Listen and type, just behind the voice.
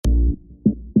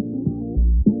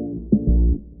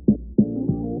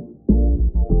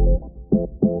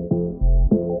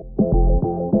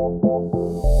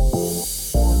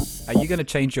going to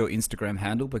change your Instagram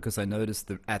handle? Because I noticed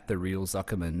that at the real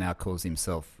Zuckerman now calls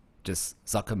himself just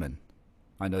Zuckerman.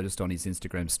 I noticed on his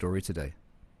Instagram story today.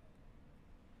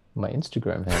 My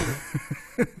Instagram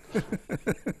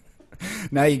handle.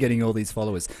 Now you're getting all these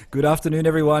followers. Good afternoon,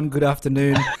 everyone. Good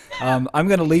afternoon. I'm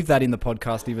going to leave that in the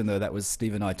podcast, even though that was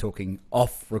Steve and I talking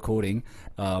off recording.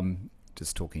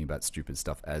 Just talking about stupid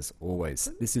stuff as always.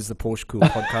 This is the Porsche Cool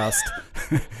podcast.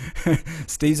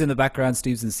 Steve's in the background.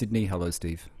 Steve's in Sydney. Hello,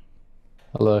 Steve.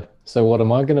 Hello. So what,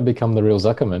 am I going to become the real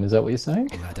Zuckerman? Is that what you're saying?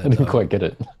 I I didn't quite get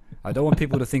it. I don't want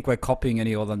people to think we're copying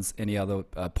any other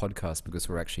podcast because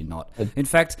we're actually not. In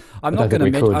fact, I'm not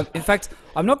going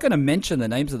to mention the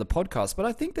names of the podcasts, but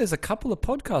I think there's a couple of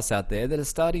podcasts out there that are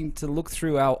starting to look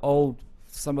through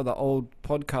some of the old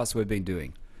podcasts we've been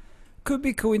doing. Could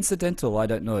be coincidental, I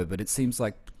don't know, but it seems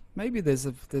like maybe there's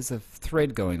a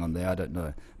thread going on there. I don't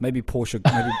know. Maybe Porsche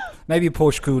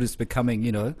Cool is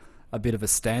becoming, a bit of a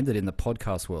standard in the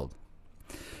podcast world.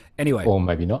 Anyway, or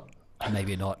maybe not.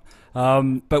 Maybe not.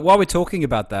 But while we're talking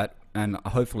about that, and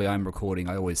hopefully I'm recording,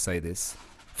 I always say this.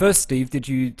 First, Steve, did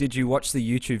you watch the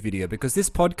YouTube video? Because this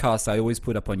podcast I always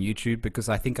put up on YouTube because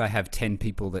I think I have 10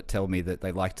 people that tell me that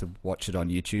they like to watch it on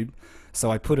YouTube.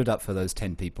 So I put it up for those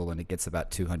 10 people and it gets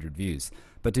about 200 views.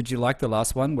 But did you like the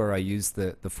last one where I used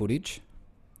the footage?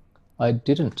 I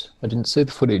didn't see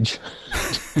the footage.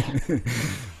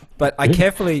 But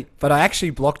I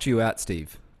actually blocked you out,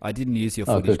 Steve. I didn't use your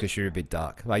footage because you're a bit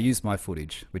dark. I used my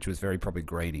footage, which was probably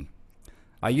grainy.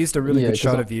 I used a really good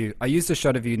shot of you. I used a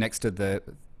shot of you next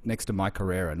to my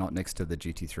Carrera, not next to the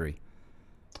GT3.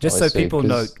 Just so people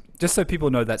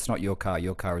know that's not your car.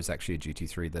 Your car is actually a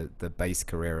GT3. The base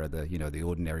Carrera, the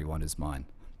ordinary one is mine.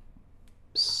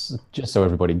 Just so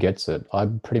everybody gets it, I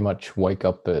pretty much wake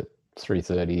up at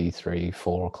 3:30,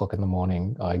 4 o'clock in the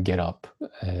morning. I get up,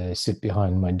 sit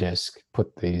behind my desk,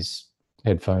 put these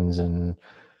headphones and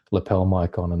lapel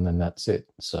mic on, and then that's it.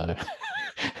 So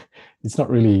it's not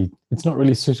really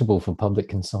suitable for public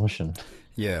consumption.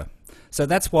 Yeah. So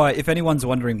that's why, if anyone's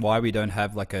wondering why we don't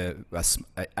have like a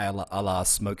la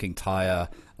smoking tire,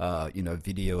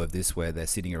 video of this where they're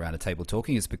sitting around a table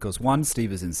talking, is because one,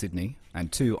 Steve is in Sydney, and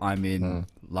two, I'm in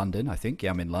London. I think,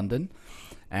 I'm in London,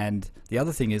 and the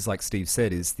other thing is, like Steve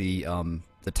said, is the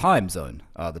time zone.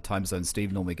 The time zone.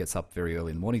 Steve normally gets up very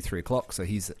early in the morning, 3 o'clock. So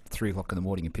he's at 3 o'clock in the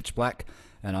morning in pitch black,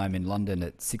 and I'm in London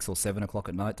at 6 or 7 o'clock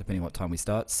at night, depending on what time we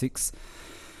start. 6.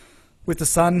 With the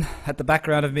sun at the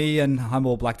background of me, and I'm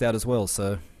all blacked out as well.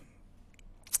 So,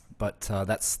 but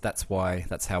that's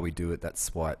how we do it.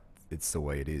 That's why it's the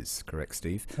way it is. Correct,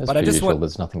 Steve? But I just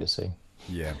there's nothing to see.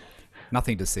 Yeah,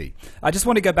 nothing to see. I just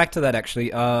want to go back to that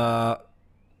actually.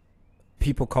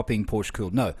 People copying Porsche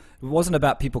Cool. No, it wasn't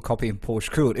about people copying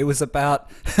Porsche Cool. It was about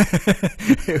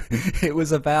it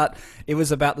was about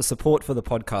the support for the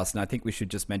podcast, and I think we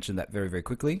should just mention that very, very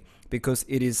quickly, because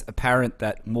it is apparent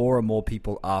that more and more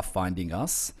people are finding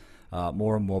us.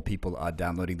 More and more people are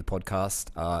downloading the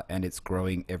podcast, and it's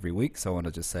growing every week. So I want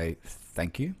to just say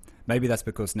thank you. Maybe that's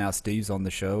because now Steve's on the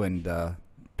show and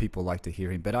people like to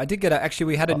hear him. But I did get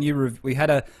we had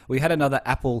another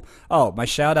Apple. Oh, my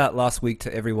shout out last week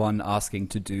to everyone asking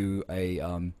to do a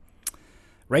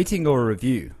rating or a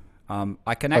review.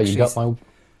 I can actually.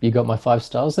 You got my 5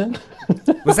 stars then?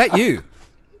 Was that you?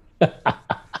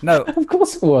 No, of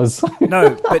course it was.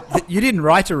 No, but you didn't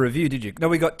write a review, did you? No,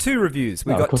 we got 2 reviews.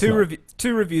 We got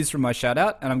two reviews from my shout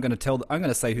out, and I'm going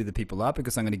to say who the people are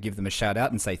because I'm going to give them a shout out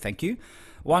and say thank you.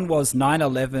 One was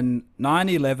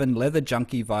 911 Leather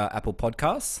Junkie via Apple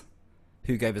Podcasts,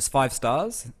 who gave us 5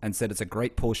 stars and said it's a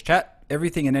great Porsche chat.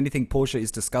 Everything and anything Porsche is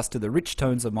discussed to the rich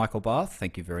tones of Michael Barth.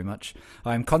 Thank you very much.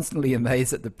 I am constantly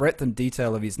amazed at the breadth and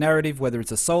detail of his narrative. Whether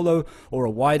it's a solo or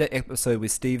a wider episode with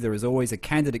Steve, there is always a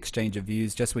candid exchange of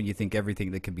views. Just when you think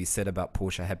everything that can be said about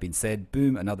Porsche have been said,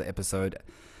 boom, another episode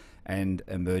and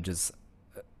emerges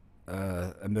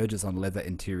on leather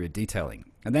interior detailing.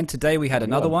 And then today we had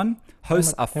another one.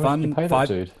 Hosts are fun.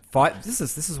 This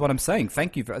is what I'm saying.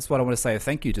 Thank you. That's what I want to say. A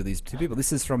thank you to these 2 people.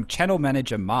 This is from Channel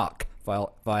Manager Mark via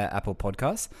Apple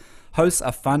Podcasts. Hosts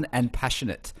are fun and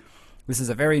passionate. This is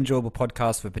a very enjoyable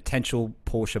podcast for potential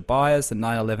Porsche buyers, and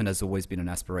 911 has always been an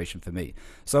aspiration for me.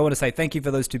 So I want to say thank you for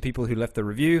those 2 people who left the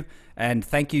review, and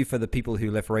thank you for the people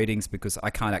who left ratings, because I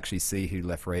can't actually see who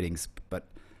left ratings, but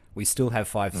we still have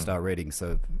 5-star ratings,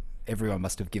 so everyone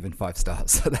must have given 5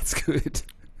 stars, so that's good.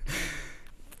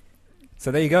 So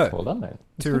there you go. Well done, mate.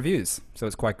 2 reviews, so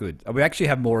it's quite good. We actually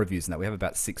have more reviews than that. We have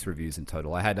about 6 reviews in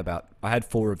total. I had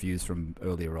 4 reviews from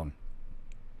earlier on,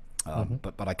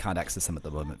 but I can't access them at the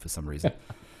moment for some reason.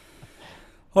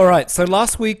 All right. So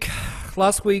last week,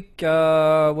 what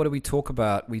did we talk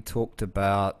about? We talked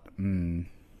about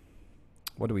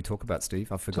What do we talk about,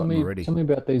 Steve? I've forgotten already. Tell me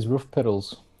about these roof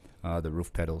pedals. The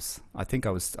roof pedals. I think I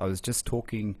was just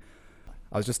talking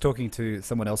to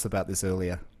someone else about this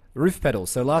earlier. Roof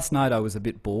pedals. So last night I was a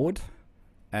bit bored,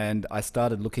 and I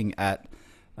started looking at.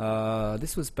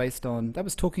 This was based on. That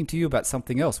was talking to you about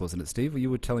something else, wasn't it, Steve?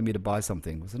 You were telling me to buy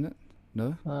something, wasn't it?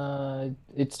 No.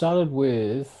 It started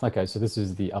with okay. So this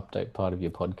is the update part of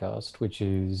your podcast, which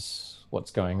is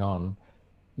what's going on.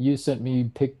 You sent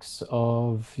me pics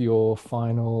of your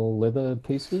final leather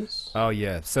pieces. Oh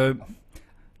yeah. So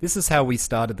this is how we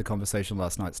started the conversation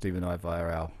last night, Steve and I, via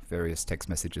our various text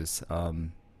messages.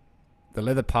 The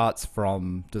leather parts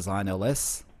from Design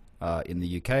LS in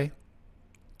the UK,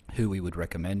 who we would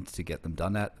recommend to get them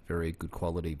done at. Very good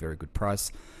quality, very good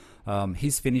price.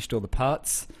 He's finished all the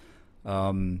parts.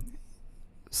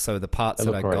 So the parts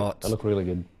that I got... They look really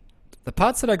good. The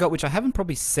parts that I got, which I haven't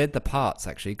probably said the parts,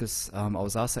 actually, because I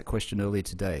was asked that question earlier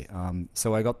today.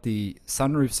 So I got the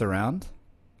sunroof surround,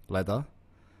 leather.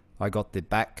 I got the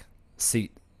back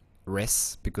seat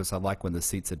rests, because I like when the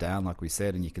seats are down, like we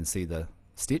said, and you can see the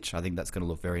stitch. I think that's going to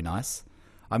look very nice.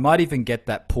 I might even get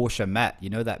that Porsche mat.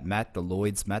 You know that mat, the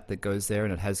Lloyd's mat that goes there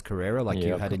and it has Carrera like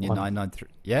you had in your 993?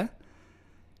 Yeah?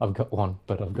 I've got one,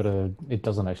 but it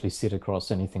doesn't actually sit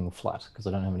across anything flat because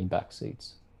I don't have any back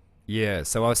seats. Yeah,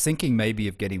 so I was thinking maybe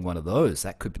of getting one of those.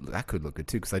 That could look good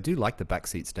too, because I do like the back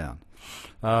seats down.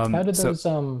 How do those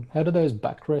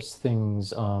backrest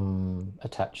things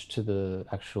attach to the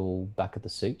actual back of the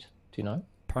seat? Do you know?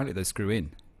 Apparently they screw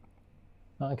in.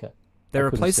 Oh, okay. They're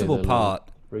a replaceable part.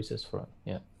 Recess for it.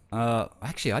 Yeah.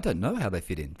 Actually, I don't know how they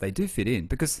fit in. They do fit in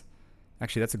because,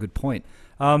 actually, that's a good point.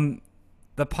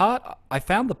 The part I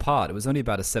found the part. It was only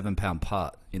about a £7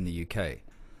 part in the UK.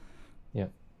 Yeah.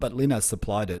 But Lin has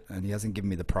supplied it, and he hasn't given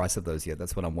me the price of those yet.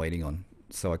 That's what I'm waiting on,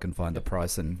 so I can find the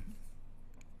price and.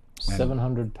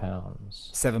 £700.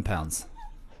 £7. £7.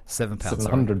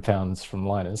 £700 from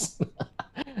Linus.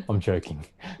 I'm joking.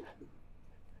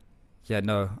 Yeah,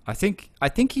 no. I think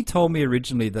he told me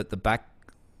originally that the back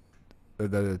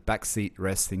seat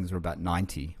rest things were about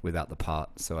 90 without the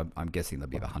part. So I'm guessing they'll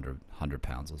be about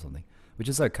 £100 or something, which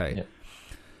is okay.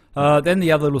 Yeah. Then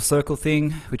the other little circle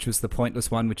thing, which was the pointless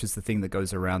one, which is the thing that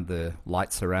goes around the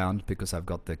light surround, because I've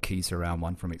got the key surround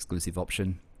one from Exclusive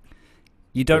Option.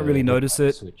 You don't really notice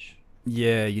it. Switch.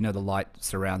 Yeah, you know, the light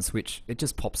surround switch. It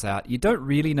just pops out. You don't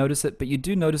really notice it, but you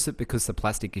do notice it because the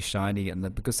plastic is shiny,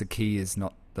 and because the key is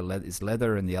not is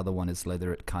leather and the other one is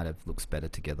leather. It kind of looks better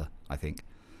together, I think.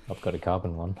 I've got a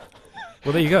carbon one.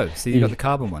 Well, there you go. So you got the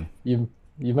carbon one. You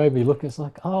made me look. It's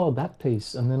like, oh, that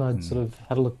piece. And then I sort of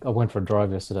had a look. I went for a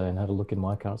drive yesterday and had a look in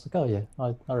my car. It's like, oh yeah,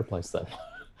 I replaced that.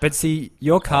 But see,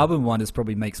 your carbon one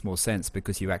probably makes more sense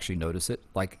because you actually notice it.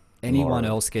 Like anyone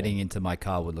else getting into my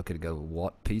car would look at it and go,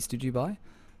 what piece did you buy?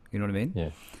 You know what I mean?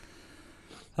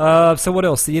 Yeah. So what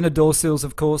else? The inner door sills,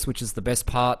 of course, which is the best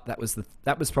part. That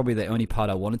was probably the only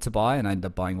part I wanted to buy, and I ended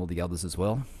up buying all the others as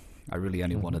well. I really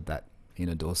only wanted that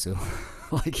inner door sill,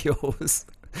 like yours.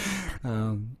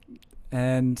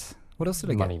 And what else did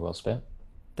I get? Money well spent.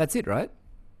 That's it, right?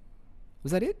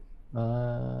 Was that it?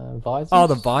 Visors? Oh,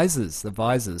 the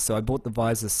visors. So I bought the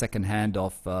visors secondhand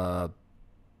off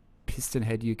Piston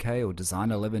Head UK or Design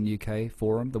 11 UK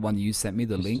forum, the one you sent me,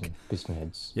 the link. Piston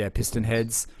Heads. Yeah, Piston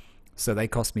Heads. So they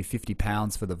cost me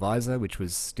 £50 for the visor, which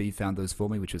was, Steve found those for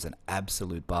me, which was an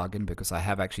absolute bargain because I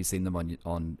have actually seen them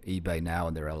on eBay now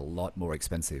and they're a lot more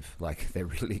expensive. Like they're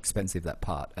really expensive, that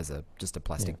part, as just a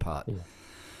plastic part. Yeah.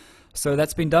 So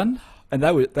that's been done, and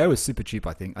they were super cheap.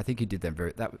 I think he did them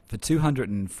for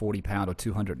 £240 or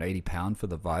 £280 for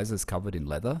the visors covered in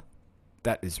leather.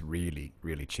 That is really,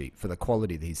 really cheap for the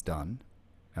quality that he's done.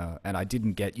 And I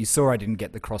didn't get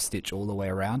the cross stitch all the way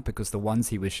around because the ones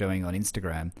he was showing on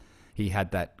Instagram, he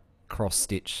had that cross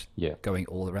stitch going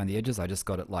all around the edges. I just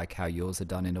got it like how yours are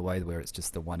done in a way where it's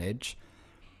just the one edge.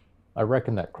 I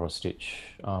reckon that cross stitch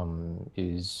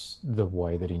is the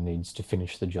way that he needs to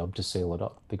finish the job to seal it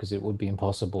up, because it would be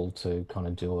impossible to kind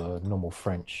of do a normal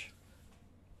French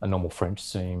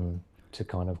seam to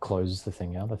kind of close the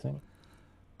thing out, I think.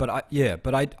 But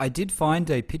I did find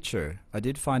a picture. I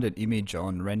did find an image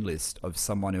on Renlist of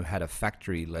someone who had a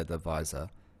factory leather visor,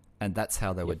 and that's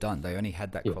how they were done. They only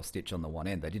had that cross stitch on the one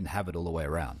end. They didn't have it all the way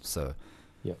around. So,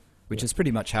 which is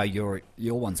pretty much how your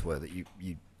ones were that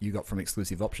you got from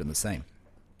Exclusive Option, the same.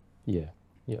 Yeah.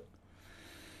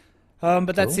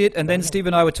 But that's it. And then Steve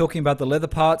and I were talking about the leather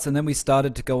parts, and then we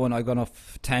started to go on. I got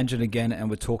off tangent again, and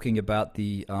we're talking about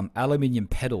the aluminium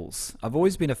pedals. I've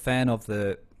always been a fan of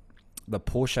the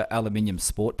Porsche aluminium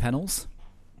sport panels.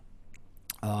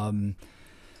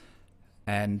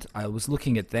 and I was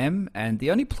looking at them, and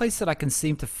the only place that I can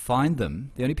seem to find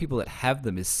them, the only people that have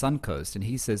them is Suncoast, and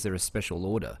he says they're a special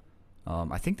order.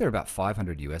 I think they're about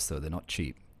 500 US though. They're not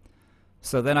cheap.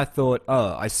 So then I thought,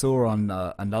 oh, I saw on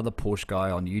another Porsche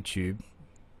guy on YouTube.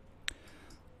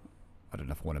 I don't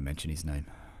know if I want to mention his name.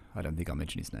 I don't think I'll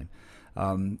mention his name.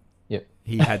 Yep.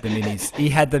 He had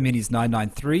them in his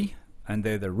 993, and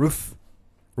they're the roof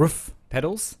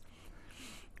pedals.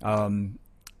 And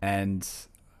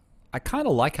I kind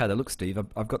of like how they look, Steve.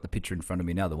 I've got the picture in front of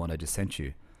me now, the one I just sent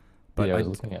you. But yeah, I was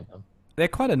looking at them. They're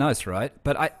quite nice, right?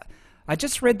 But I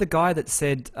just read the guy that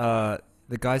said that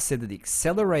the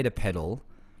accelerator pedal,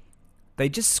 they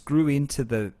just screw into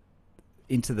the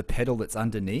pedal that's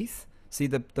underneath. See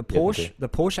the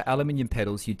Porsche aluminium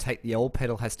pedals, you take the old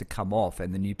pedal has to come off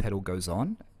and the new pedal goes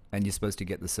on, and you're supposed to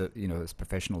get it's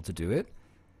professional to do it.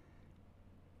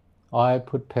 I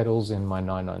put pedals in my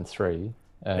 993.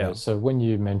 So when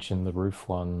you mentioned the roof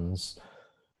ones,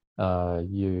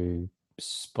 you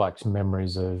spiked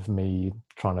memories of me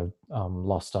trying to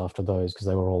lust after those because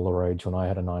they were all the rage when I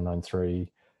had a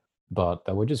 993, but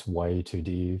they were just way too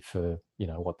dear for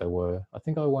what they were. I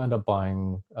think I wound up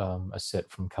buying a set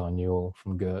from Carneuil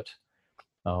from Gert,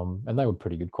 and they were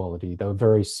pretty good quality. They were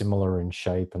very similar in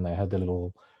shape, and they had the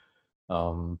little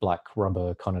black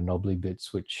rubber kind of knobbly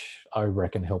bits, which I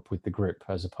reckon help with the grip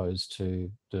as opposed to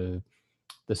the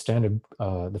standard,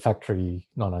 the factory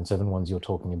 997 ones you're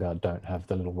talking about don't have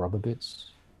the little rubber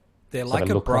bits. They're So like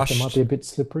they a look like they brushed. might be a bit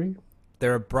slippery.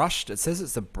 They're a brushed. It says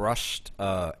it's a brushed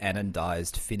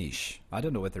anodized finish. I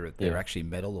don't know whether they're Yeah. actually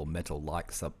metal or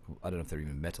metal-like. I don't know if they're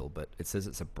even metal, but it says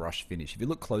it's a brush finish. If you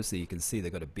look closely, you can see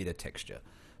they've got a bit of texture,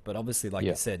 but obviously, like you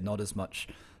Yeah. said, not as much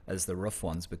as the rough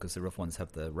ones because the rough ones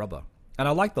have the rubber. And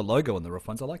I like the logo on the rough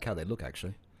ones. I like how they look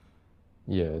actually.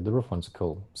 Yeah, the roof ones are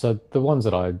cool. So the ones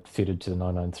that I fitted to the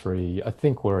 993, I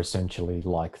think were essentially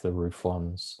like the roof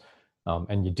ones.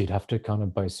 And you did have to kind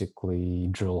of basically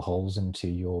drill holes into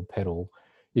your pedal.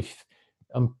 If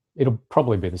It'll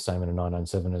probably be the same in a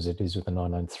 997 as it is with the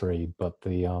 993, but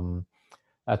the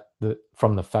at the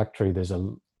from the factory there's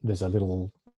a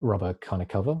little rubber kind of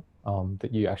cover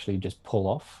that you actually just pull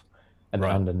off, and then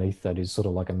Right. underneath that is sort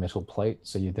of like a metal plate.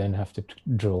 So you then have to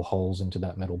drill holes into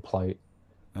that metal plate,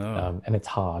 Oh. and it's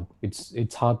hard.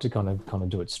 It's hard to kind of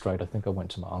do it straight. I think I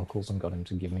went to my uncle's and got him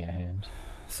to give me a hand,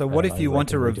 So what and if I you want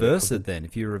to reckon we did it reverse for it then?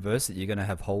 If you reverse it, you're going to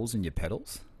have holes in your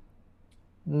pedals?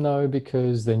 no,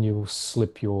 because then you'll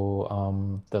slip your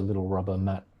the little rubber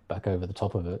mat back over the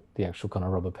top of it, the actual kind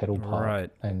of rubber pedal part, Right.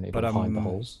 and But it'll hide the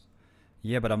holes.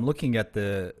 yeah, but I'm looking at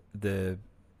the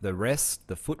rest.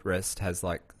 The footrest has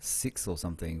like six or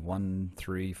something. One,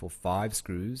 three, four, five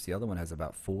screws. The other one has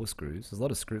about four screws. There's a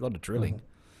lot of a lot of Mhm. drilling.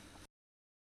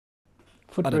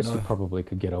 I don't Footrest you know. probably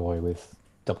could get away with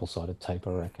double-sided tape,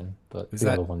 I reckon, but Is the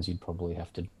other that? ones you'd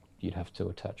have to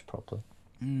attach properly.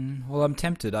 Well, I'm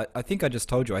tempted. I think I just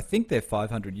told you. I think they're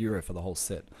 €500 for the whole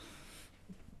set.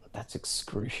 That's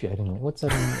excruciatingly. What's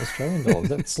that in Australian dollars?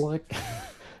 That's like I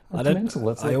that's don't. mental.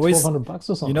 That's I like always. $1,200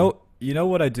 or You something. know. You know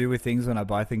what I do with things when I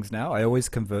buy things now? I always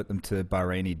convert them to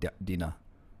Bahraini dinner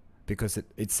because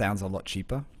it sounds a lot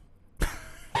cheaper.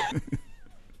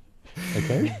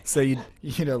 Okay. So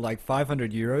like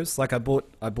 €500. Like I bought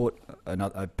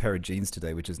a pair of jeans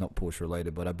today, which is not Porsche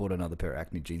related, but I bought another pair of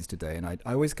Acne jeans today, and I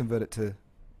always convert it to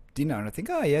dinner, and I think,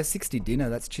 oh yeah, 60 dinner,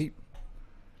 that's cheap.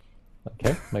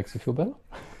 Okay. Makes you feel better.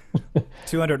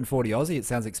 240 Aussie, it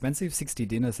sounds expensive. 60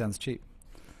 dinner sounds cheap.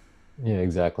 Yeah,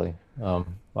 exactly.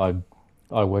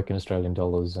 I work in Australian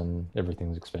dollars and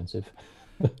everything's expensive.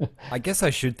 I guess I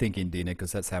should think in dinner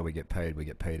because that's how we get paid. We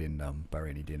get paid in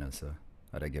Bahraini dinner, so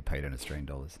I don't get paid in Australian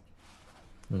dollars.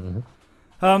 Hmm.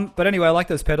 But anyway, I like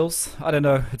those pedals. I don't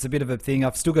know, it's a bit of a thing.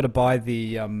 I've still got to buy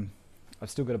the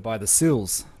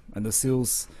sills, and the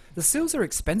sills are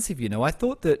expensive. I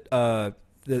thought that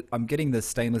I'm getting the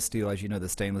stainless steel, as you know, the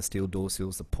stainless steel door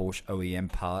sills, the Porsche OEM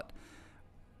part.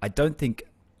 I don't think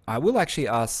I will actually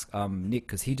ask Nick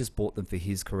because he just bought them for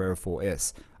his Carrera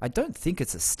 4S. I don't think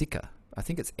it's a sticker. I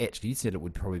think it's etched. You said it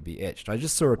would probably be etched. I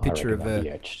just saw a I picture reckon of they'll a be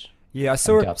etched. yeah. I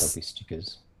doubt they'll be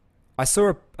stickers. I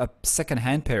saw a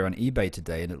second-hand pair on eBay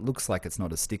today, and it looks like it's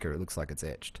not a sticker. It looks like it's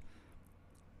etched.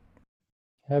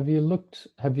 Have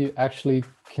you actually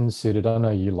considered, I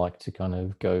know you like to kind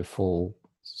of go full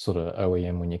sort of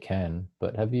OEM when you can,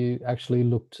 but have you actually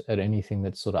looked at anything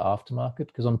that's sort of aftermarket?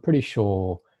 Because I'm pretty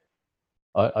sure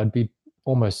I'd be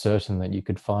almost certain that you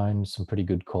could find some pretty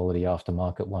good quality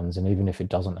aftermarket ones, and even if it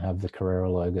doesn't have the Carrera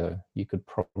logo, you could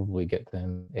probably get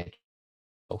them etched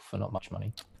for not much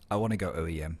money. I want to go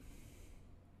OEM.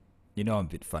 You know, I'm a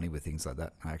bit funny with things like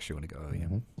that. I actually want to go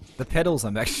OEM. The pedals,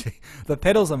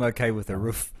 I'm okay with the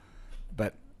roof,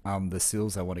 but the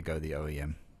sills, I want to go the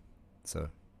OEM. So,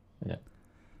 yeah.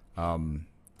 And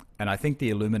I think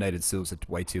the illuminated sills are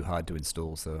way too hard to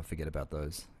install, so forget about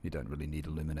those. You don't really need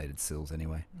illuminated sills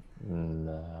anyway.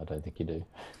 No, I don't think you do.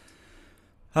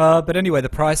 But anyway, the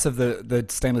price of the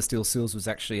stainless steel sills was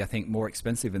actually, I think, more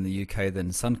expensive in the UK than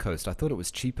Suncoast. I thought it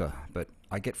was cheaper, but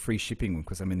I get free shipping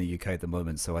because I'm in the UK at the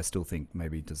moment, so I still think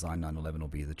maybe Design 911 will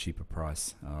be the cheaper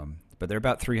price. But they're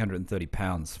about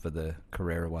 £330 for the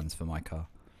Carrera ones for my car,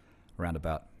 around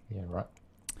about. Yeah, right.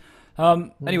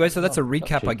 Anyway, so that's a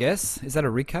recap, I guess. Is that a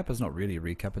recap? It's not really a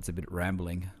recap. It's a bit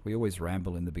rambling. We always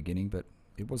ramble in the beginning, but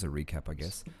it was a recap, I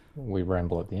guess. We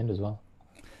ramble at the end as well.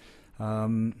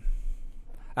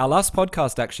 Our last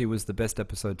podcast actually was the best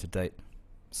episode to date.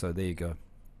 So there you go.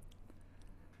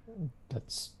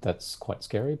 That's quite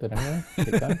scary, but anyway,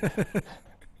 keep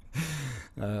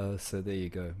going. So there you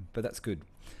go. But that's good.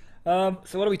 So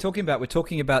what are we talking about? We're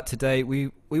talking about today.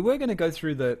 We were going to go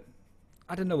through the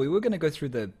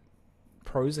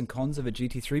pros and cons of a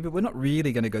GT3, but we're not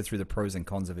really going to go through the pros and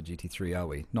cons of a GT3, are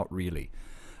we? Not really.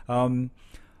 I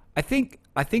think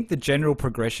the general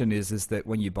progression is that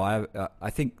when you buy, I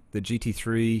think the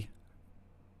GT3,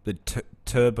 the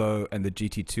Turbo, and the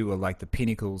GT2 are like the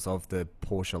pinnacles of the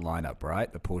Porsche lineup,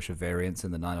 right? The Porsche variants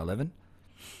in the 911.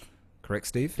 Correct,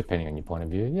 Steve? Depending on your point of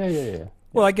view, yeah.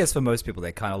 Well, I guess for most people,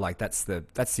 they're kind of like that's the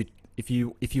if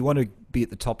you want to be at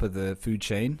the top of the food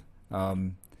chain,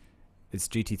 it's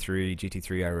GT3,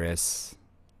 GT3 RS,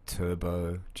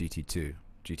 Turbo, GT2.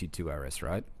 GT2 RS,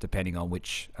 right? Depending on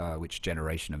which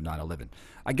generation of 911.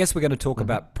 I guess we're going to talk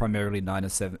about primarily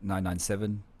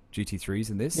 997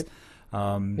 GT3s in this.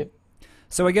 Yep.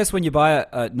 So I guess when you buy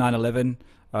a 911,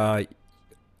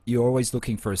 you're always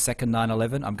looking for a second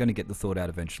 911. I'm going to get the thought out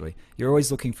eventually. You're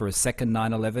always looking for a second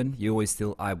 911. You always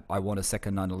still, I want a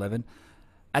second 911.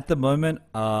 At the moment,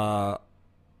 I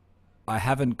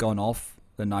haven't gone off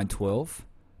the 912,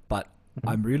 but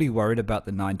I'm really worried about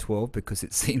the 912 because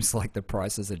it seems like the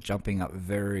prices are jumping up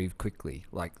very quickly,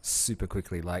 like super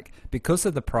quickly. Like because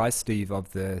of the price, Steve,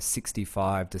 of the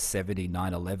 65 to 70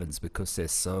 911s, because they're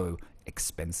so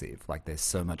expensive, like there's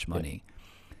so much money.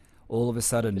 All of a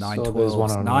sudden,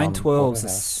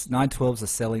 912s are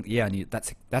selling. Yeah, and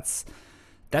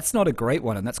that's not a great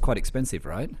one, and that's quite expensive,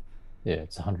 right? Yeah,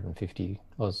 it's 150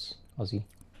 Aussie.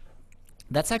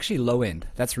 That's actually low end.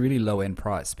 That's really low end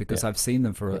price because I've seen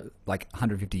them for like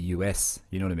 150 US.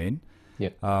 You know what I mean? Yeah.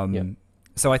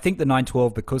 So I think the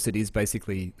 912, because it is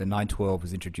basically the 912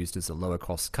 was introduced as a lower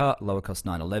cost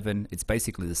 911. It's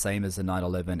basically the same as the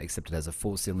 911, except it has a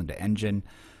 4-cylinder engine.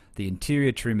 The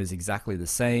interior trim is exactly the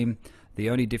same. The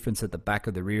only difference at the back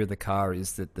of the rear of the car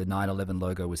is that the 911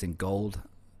 logo was in gold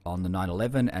on the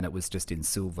 911, and it was just in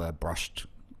silver brushed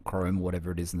chrome,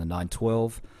 whatever it is, in the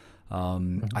 912.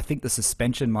 I think the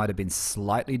suspension might have been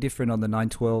slightly different on the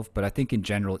 912, but I think in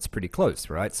general it's pretty close,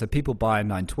 right? So people buy a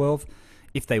 912.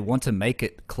 If they want to make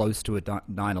it close to a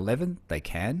 911, they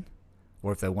can.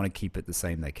 Or if they want to keep it the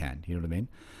same, they can. You know what I mean?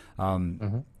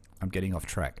 I'm getting off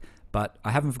track. But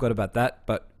I haven't forgot about that.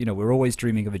 But, you know, we're always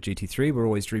dreaming of a GT3. We're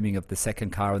always dreaming of the second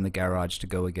car in the garage to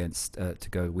go against, to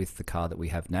go with the car that we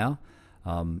have now.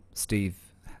 Steve,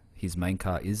 his main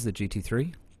car is the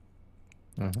GT3.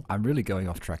 I'm really going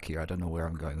off track here. I don't know where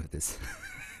I'm going with this.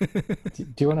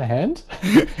 Do you want a hand?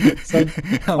 So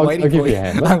I'll give you a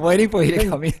hand. I'm waiting for you to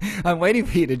come in. I'm waiting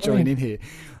for you to join in here.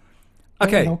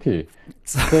 Okay. Let me help you.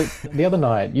 So the other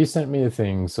night, you sent me a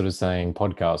thing sort of saying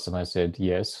podcast, and I said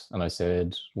yes. And I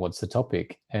said, what's the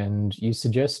topic? And you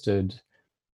suggested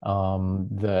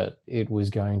that it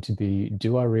was going to be,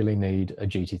 do I really need a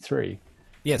GT3?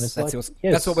 Yes, that's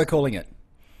what we're calling it.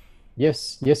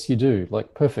 Yes, you do.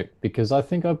 Like, perfect. Because I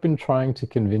think I've been trying to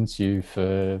convince you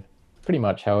for pretty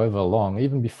much however long,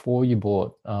 even before you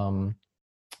bought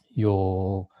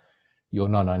your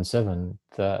 997,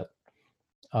 that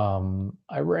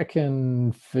I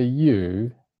reckon for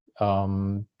you,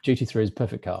 GT3 is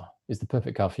the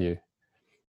perfect car for you.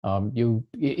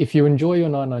 If you enjoy your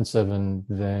 997,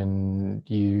 then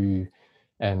you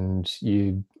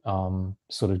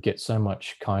sort of get so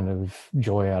much kind of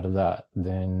joy out of that,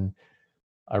 then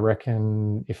I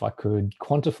reckon if I could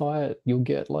quantify it, you'll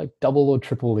get like double or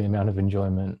triple the amount of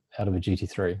enjoyment out of a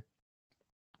GT3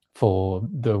 for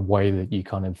the way that you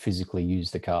kind of physically use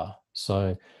the car.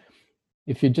 So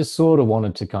if you just sort of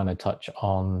wanted to kind of touch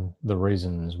on the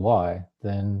reasons why,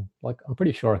 then like I'm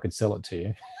pretty sure I could sell it to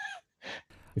you.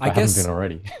 If I haven't been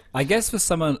already. I guess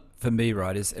for me,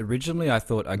 right, is originally I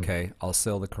thought, okay, I'll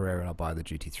sell the Carrera and I'll buy the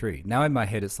GT3. Now in my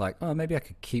head, it's like, oh, maybe I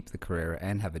could keep the Carrera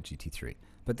and have a GT3.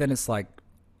 But then it's like,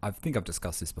 I think I've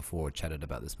discussed this before, chatted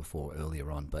about this before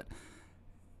earlier on, but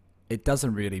it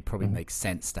doesn't really probably make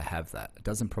sense to have that. It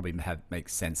doesn't probably make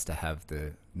sense to have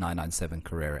the 997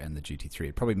 Carrera and the GT3.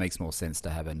 It probably makes more sense to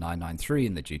have a 993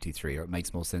 in the GT3, or it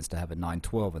makes more sense to have a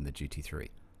 912 in the GT3,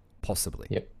 possibly.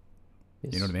 Yep.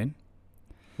 Yes. You know what I mean?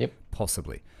 Yep.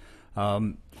 Possibly.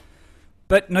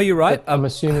 But no, you're right. I'm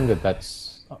assuming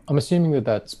that's,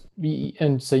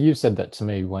 and so you've said that to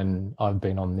me when I've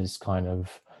been on this kind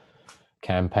of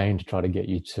campaign to try to get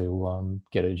you to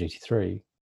get a GT3.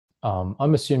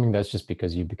 I'm assuming that's just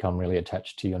because you become really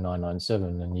attached to your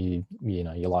 997 and you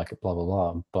like it, blah, blah,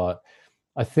 blah. But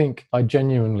I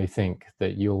genuinely think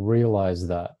that you'll realize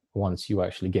that once you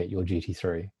actually get your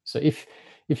GT3. So if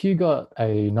you got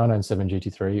a 997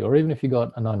 GT3, or even if you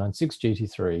got a 996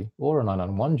 GT3 or a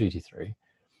 991 GT3,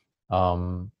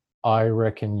 I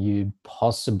reckon you'd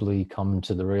possibly come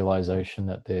to the realization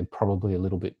that they're probably a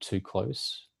little bit too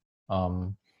close.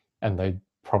 And they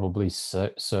probably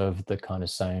serve the kind of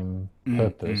same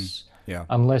purpose. Yeah.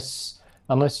 Unless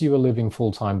you were living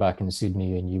full time back in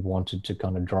Sydney and you wanted to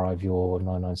kind of drive your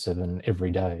 997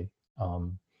 every day.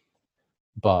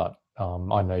 But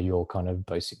I know your kind of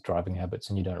basic driving habits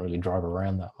and you don't really drive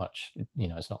around that much.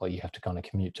 It's not like you have to kind of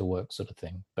commute to work sort of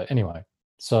thing. But anyway,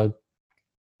 so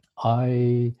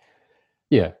you're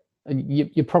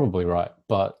probably right.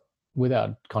 But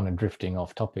without kind of drifting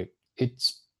off topic,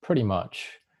 it's pretty much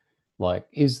like,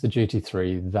 is the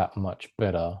GT3 that much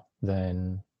better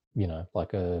than,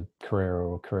 like a Carrera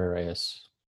or Carrera S?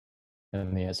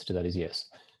 And the answer to that is yes.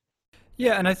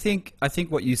 Yeah, and I think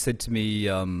what you said to me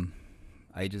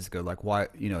ages ago, like, why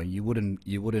you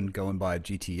wouldn't go and buy a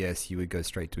GTS, you would go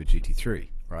straight to a GT3,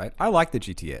 right? I like the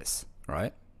GTS,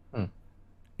 right?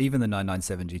 Even the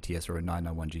 997 GTS or a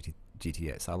 991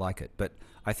 GTS, I like it. But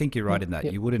I think you're right in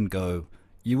that you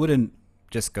wouldn't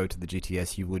just go to the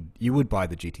GTS. You would buy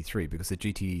the GT3 because the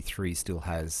GT3 still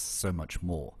has so much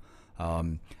more.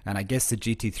 And I guess the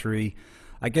GT3,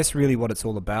 really what it's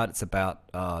all about, it's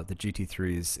about the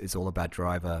GT3 is all about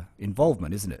driver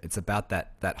involvement, isn't it? It's about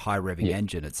that high revving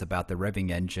engine. It's about the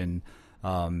revving engine,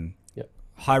 high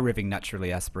revving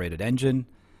naturally aspirated engine.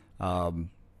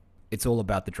 It's all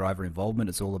about the driver involvement.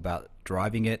 It's all about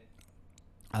driving it.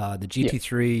 The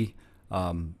GT3,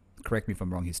 correct me if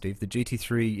I'm wrong here, Steve, the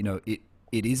GT3,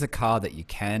 it is a car that you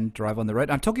can drive on the road.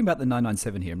 I'm talking about the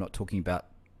 997 here. I'm not talking about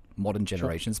modern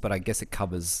generations, but I guess it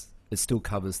still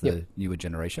covers the newer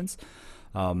generations.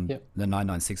 The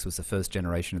 996 was the first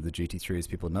generation of the GT3, as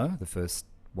people know, the first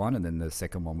one, and then the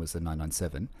second one was the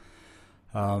 997.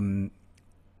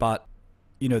 But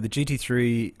the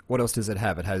GT3, what else does it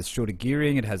have? It has shorter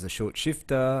gearing, it has a short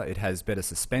shifter, it has better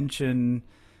suspension,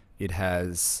 it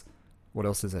has, what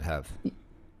else does it have?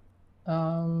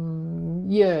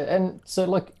 And so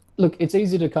look, it's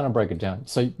easy to kind of break it down.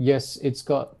 So yes, it's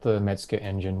got the Mezger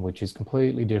engine, which is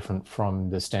completely different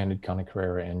from the standard kind of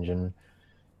Carrera engine.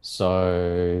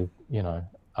 So,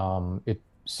 it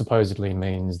supposedly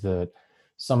means that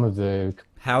some of the...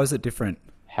 How is it different?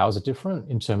 How is it different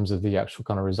in terms of the actual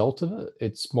kind of result of it?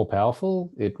 It's more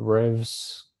powerful. It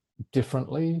revs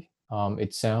differently.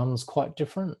 It sounds quite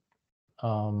different.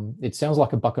 It sounds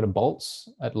like a bucket of bolts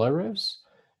at low revs.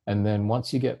 And then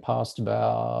once you get past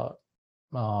about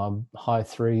high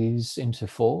threes into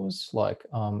fours,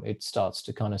 it starts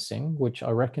to kind of sing, which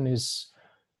I reckon is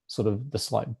sort of the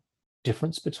slight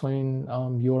difference between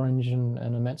your engine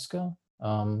and a Mezger.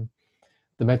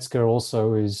 The Mezger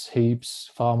also is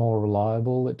heaps far more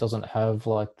reliable. It doesn't have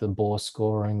like the bore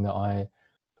scoring, the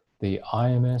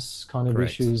IMS kind of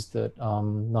issues that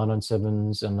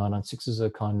 997s and 996s are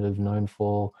kind of known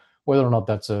for. Whether or not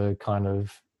that's a kind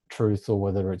of truth or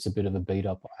whether it's a bit of a beat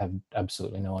up, I have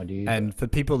absolutely no idea. And for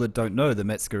people that don't know, the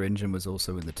Mezger engine was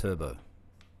also in the turbo.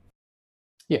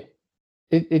 Yeah,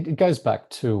 it goes back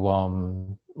to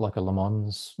like a Le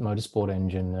Mans motorsport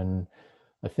engine, and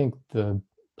I think the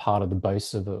part of the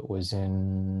base of it was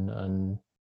in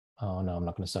oh no, I'm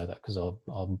not going to say that because I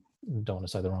don't want to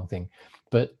say the wrong thing,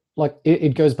 but like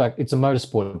it goes back, it's a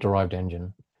motorsport derived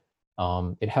engine.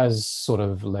 It has sort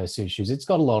of less issues. It's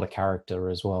got a lot of character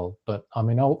as well. But I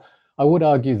mean, I would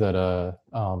argue that a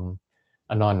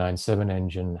 997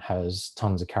 engine has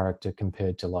tons of character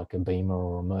compared to like a Beamer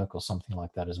or a Merc or something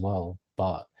like that as well.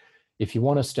 But if you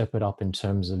want to step it up in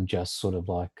terms of just sort of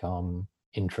like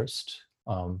interest,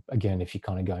 again, if you're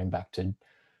kind of going back to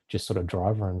just sort of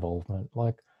driver involvement,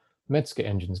 like Mezger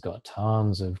engine's got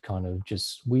tons of kind of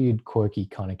just weird, quirky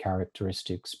kind of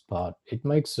characteristics, but it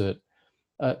makes it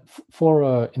for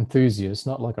an enthusiast,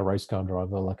 not like a race car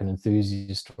driver, like an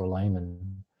enthusiast or a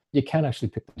layman, you can actually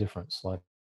pick the difference. Like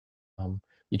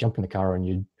you jump in the car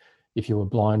and if you were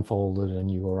blindfolded and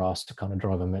you were asked to kind of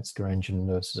drive a Metzger engine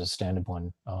versus a standard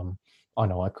one, I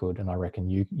know I could, and I reckon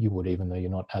you would, even though you're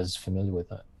not as familiar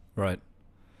with it. Right.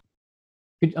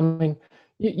 I mean,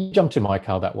 you jumped in my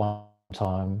car that one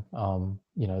time,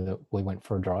 that we went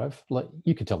for a drive. Like,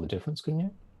 you could tell the difference, couldn't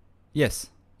you? Yes,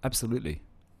 absolutely.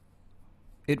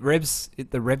 It revs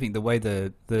the revving, the way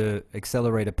the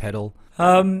accelerator pedal.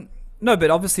 No, but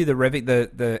obviously the revving,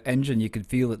 the engine, you could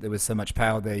feel that there was so much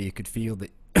power there. You could feel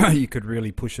that you could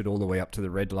really push it all the way up to the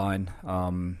red line.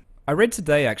 I read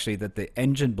today actually that the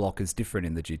engine block is different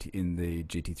in the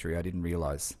GT3. I didn't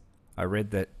realize. I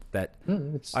read that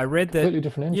it's completely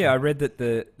different engine. Yeah, I read that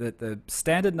the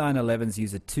standard 911s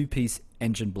use a two-piece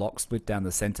engine block split down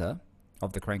the center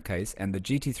of the crankcase, and the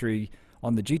GT3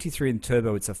 on the GT3 and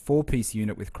turbo, it's a four-piece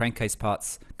unit with crankcase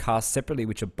parts cast separately,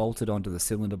 which are bolted onto the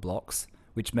cylinder blocks,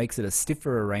 which makes it a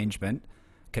stiffer arrangement,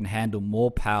 can handle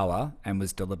more power, and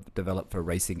was developed for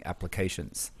racing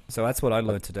applications. So that's what I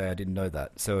learned today. I didn't know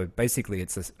that. So basically,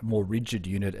 it's a more rigid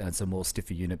unit and it's a more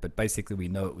stiffer unit. But basically, we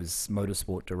know it was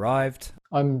motorsport derived.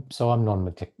 I'm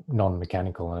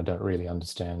non-mechanical, and I don't really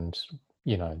understand,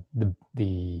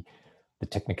 the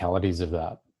technicalities of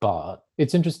that. But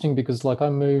it's interesting because, like, I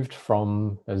moved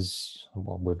from, as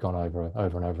well, we've gone over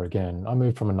and over again, I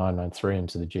moved from a 993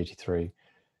 into the GT3,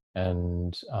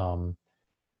 and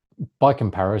by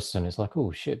comparison, it's like,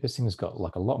 oh shit, this thing's got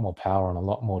like a lot more power and a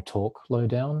lot more torque low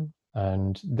down.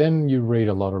 And then you read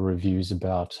a lot of reviews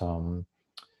about the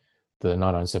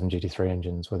 997 GT3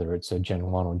 engines, whether it's a Gen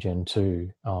 1 or Gen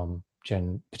 2,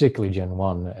 particularly Gen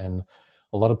 1, and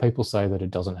a lot of people say that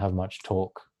it doesn't have much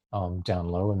torque down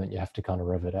low and that you have to kind of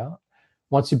rev it out.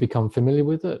 Once you become familiar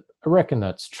with it, I reckon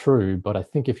that's true, but I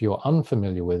think if you're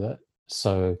unfamiliar with it,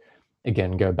 so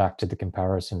again, go back to the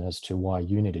comparison as to why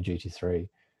you need a GT3.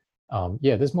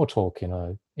 There's more torque in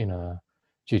a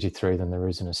GT3 than there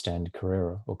is in a standard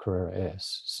Carrera or Carrera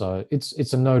S. So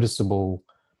it's a noticeable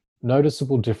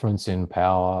difference in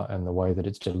power and the way that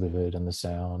it's delivered and the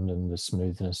sound and the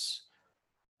smoothness,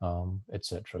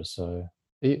 etc. So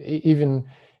even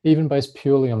based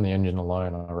purely on the engine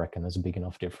alone, I reckon there's a big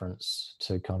enough difference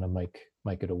to kind of make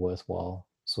it a worthwhile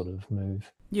sort of move.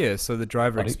 Yeah, so the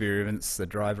driver experience, the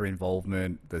driver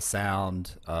involvement, the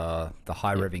sound, the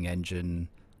high revving engine,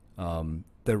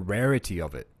 the rarity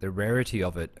of it,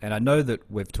 and I know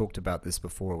that we've talked about this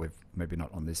before, we've maybe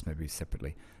not on this, maybe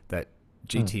separately, that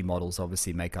GT models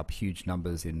obviously make up huge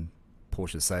numbers in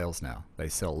Porsche sales now. They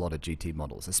sell a lot of GT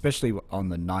models, especially on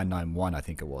the 991, I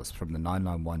think it was, from the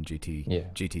 991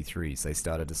 GT3s, they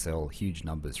started to sell huge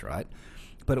numbers, right?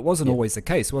 But it wasn't always the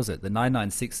case, was it? The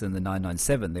 996 and the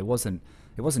 997, it wasn't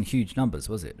huge numbers,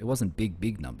 was it? It wasn't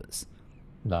big numbers.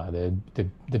 No,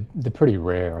 they're pretty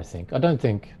rare, I think. I don't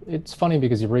think... It's funny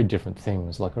because you read different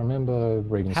things. Like, I remember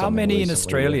reading How many in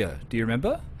Australia? Do you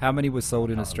remember? How many were sold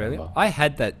in Australia? Remember. I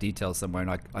had that detail somewhere,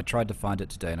 and I tried to find it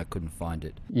today, and I couldn't find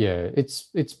it. Yeah,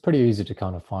 it's pretty easy to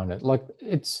kind of find it. Like,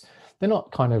 they're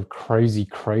not kind of crazy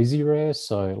rare,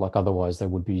 so, like, otherwise they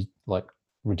would be, like,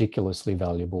 ridiculously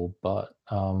valuable. But,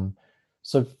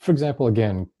 so, for example,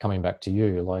 again, coming back to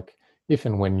you, like, if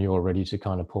and when you're ready to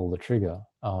kind of pull the trigger...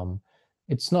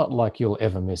 it's not like you'll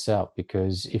ever miss out,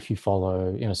 because if you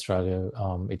follow in Australia,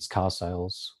 it's Car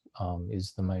Sales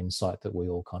is the main site that we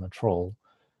all kind of troll.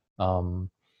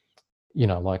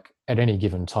 Like at any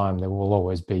given time, there will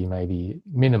always be maybe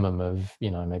minimum of,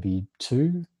 maybe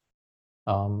two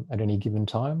at any given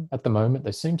time. At the moment,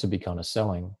 they seem to be kind of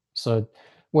selling. So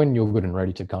when you're good and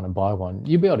ready to kind of buy one,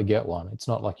 you'll be able to get one. It's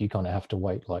not like you kind of have to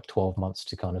wait like 12 months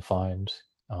to kind of find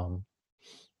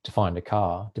a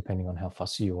car, depending on how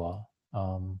fussy you are.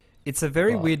 It's a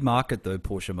very weird market, though,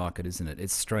 Porsche market, isn't it?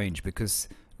 It's strange because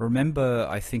remember,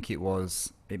 I think it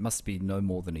must be no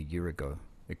more than a year ago.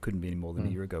 It couldn't be any more than a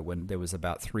year ago when there was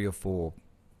about 3 or 4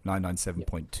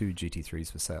 997.2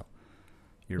 GT3s for sale.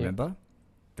 You remember?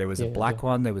 There was a black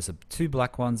one, there was two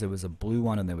black ones, there was a blue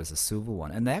one, and there was a silver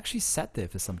one. And they actually sat there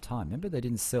for some time. Remember, they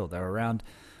didn't sell. They were around,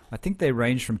 I think they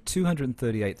ranged from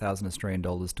 238,000 Australian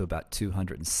dollars to about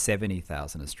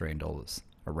 270,000 Australian dollars,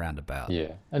 around about.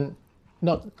 Yeah, and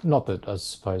not that I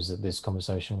suppose that this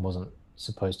conversation wasn't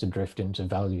supposed to drift into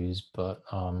values, but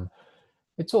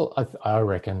it's all, I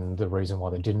reckon the reason why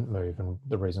they didn't move, and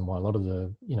the reason why a lot of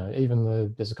the,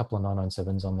 there's a couple of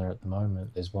 997s on there at the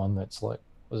moment. There's one that's like,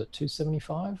 was it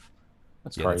 275?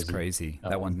 That's crazy. That's crazy.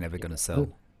 That one's never going to sell.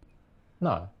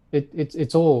 No,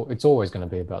 it's always going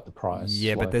to be about the price.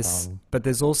 Yeah, like, but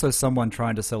there's also someone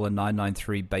trying to sell a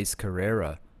 993 base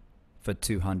Carrera for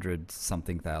 200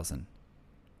 something thousand.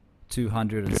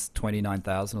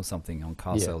 229,000 or something on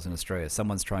Car Sales in Australia.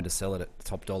 Someone's trying to sell it at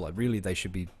top dollar. Really, they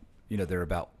should be they're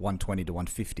about 120 to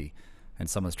 150, and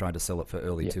someone's trying to sell it for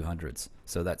early Yeah. 200s.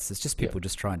 So it's just Yeah. people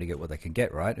just trying to get what they can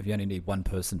get, right? If you only need one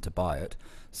person to buy it,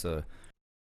 so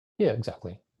Yeah,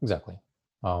 exactly.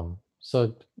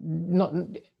 So not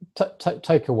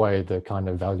take away the kind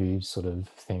of value sort of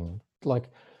thing. Like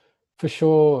for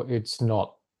sure, it's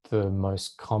not the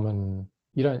most common.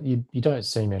 You don't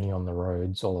see many on the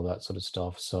roads, all of that sort of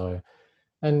stuff. So,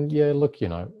 and yeah, look,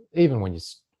 even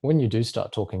when you do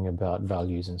start talking about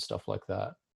values and stuff like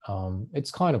that,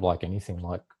 it's kind of like anything,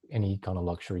 like any kind of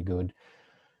luxury good.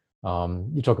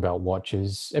 You talk about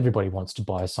watches. Everybody wants to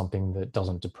buy something that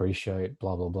doesn't depreciate,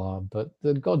 blah blah blah. But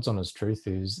the God's honest truth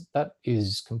is that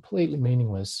is completely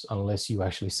meaningless unless you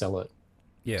actually sell it.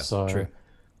 yeah, So, true.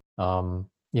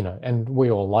 and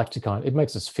we all like to it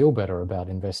makes us feel better about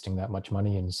investing that much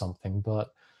money in something.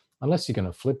 But unless you're going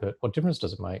to flip it, what difference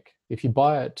does it make? If you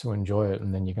buy it to enjoy it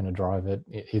and then you're going to drive it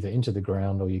either into the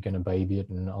ground or you're going to baby it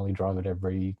and only drive it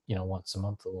every, once a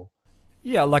month, or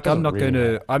Yeah, like doesn't really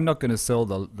matter. I'm not gonna sell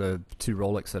the two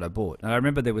Rolex that I bought. And I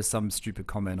remember there was some stupid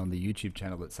comment on the YouTube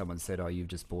channel that someone said, "Oh, you've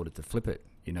just bought it to flip it.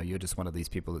 You're just one of these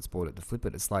people that's bought it to flip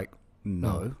it." It's like, Mm.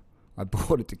 no, I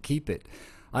bought it to keep it.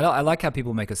 I like how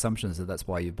people make assumptions that that's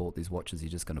why you bought these watches. You're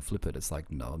just going to flip it. It's like,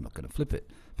 no, I'm not going to flip it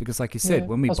because, like you said, Yeah,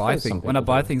 when we I buy suppose some things, when I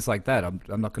people buy do. things like that,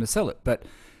 I'm not going to sell it. But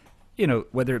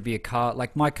whether it be a car,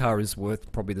 like my car is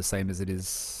worth probably the same as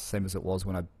it was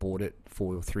when I bought it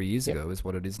 4 or 3 years Yep. ago, is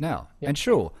what it is now. Yep. And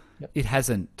sure, Yep. it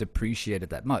hasn't depreciated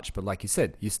that much, but like you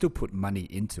said, you still put money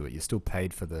into it. You still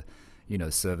paid for the,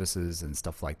 services and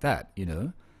stuff like that.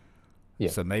 Yeah.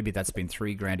 So maybe that's been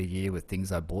 3 grand a year with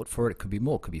things I bought for it. It could be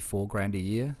more, it could be 4 grand a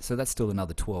year. So that's still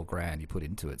another 12 grand you put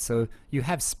into it. So you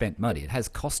have spent money. It has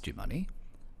cost you money,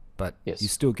 but you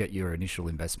Yes. still get your initial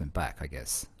investment back, I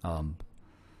guess. Yep.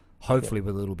 Hopefully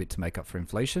with a little bit to make up for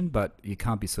inflation, but you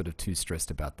can't be sort of too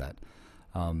stressed about that.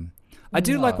 I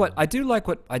do like what No. I do like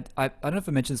what I don't know if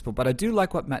I mentioned this before, but I do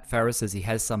like what Matt Farris says. He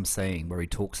has some saying where he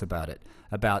talks about it,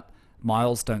 about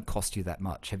miles don't cost you that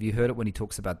much. Have you heard it when he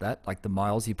talks about that? Like the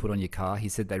miles you put on your car, he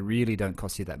said they really don't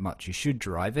cost you that much. You should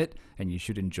drive it and you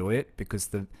should enjoy it because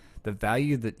the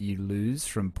value that you lose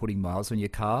from putting miles on your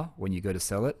car when you go to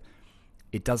sell it,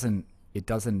 it doesn't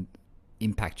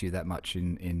impact you that much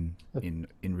in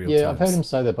real Yeah, I've heard terms. him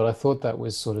say that, but I thought that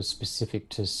was sort of specific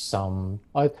to some.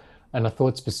 I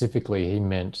thought specifically he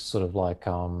meant sort of like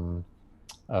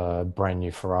a brand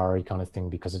new Ferrari kind of thing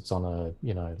because it's on a,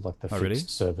 like the Oh, really?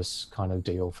 fixed service kind of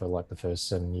deal for like the first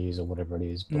 7 years or whatever it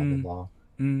is, blah blah Mm, blah.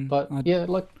 mm, But I, yeah,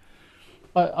 like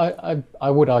I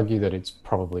would argue that it's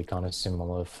probably kind of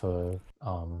similar for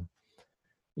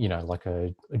like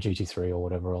a GT3 or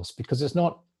whatever else because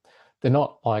they're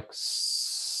not like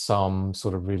some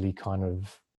sort of really kind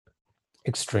of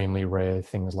extremely rare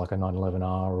things like a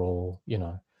 911R or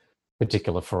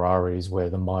particular Ferraris where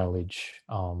the more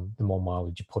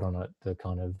mileage you put on it, the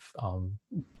kind of value on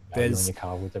there's your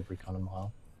car with every kind of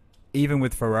mile. even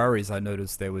with Ferraris, I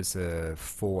noticed there was a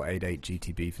 488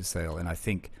 GTB for sale, and I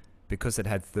think because it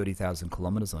had 30,000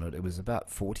 kilometers on it, it was about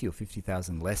 40 or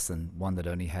 50,000 less than one that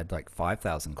only had like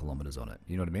 5,000 kilometers on it.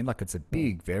 You know what I mean? Like it's a Mm.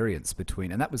 big variance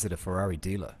between, and that was at a Ferrari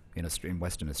dealer in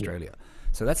Western Yeah, Australia.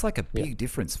 So that's like a yeah. big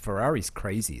difference. Ferrari's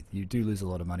crazy. You do lose a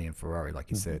lot of money in Ferrari, like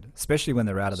you Mhm. said, especially when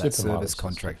they're out of that Super service mileage and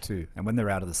contract stuff. too. And when they're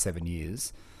out of the 7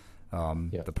 years,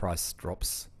 Yeah, the price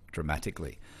drops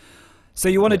dramatically. So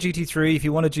you want a yeah. GT3? If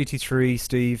you want a GT3,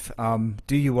 Steve,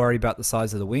 do you worry about the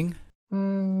size of the wing?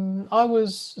 I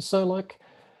was so like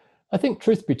I think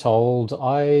truth be told,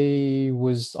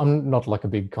 I'm not like a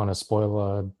big kind of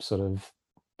spoiler sort of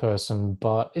person,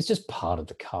 but it's just part of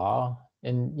the car.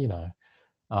 And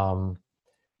um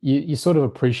you sort of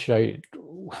appreciate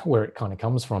where it kind of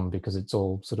comes from because it's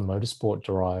all sort of motorsport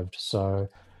derived. So Yep.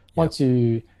 once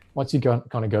you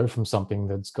kind of go from something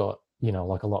that's got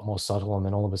like a lot more subtle, and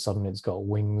then all of a sudden it's got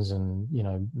wings and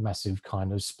massive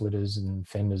kind of splitters and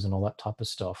fenders and all that type of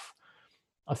stuff.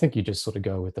 I think you just sort of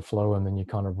go with the flow, and then you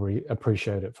kind of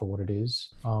appreciate it for what it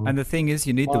is. And the thing is,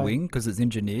 you need the My wing because it's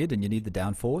engineered, and you need the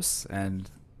downforce, and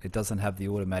it doesn't have the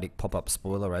automatic pop-up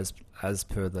spoiler as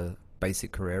per the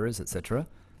basic Carreras, etc.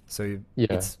 So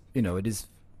Yeah,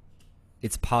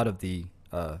 it's part of the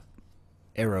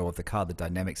aero of the car, the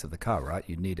dynamics of the car, right?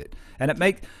 You need it, and it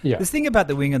make yeah, this thing about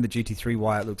the wing on the GT3.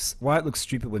 Why it looks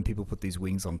stupid when people put these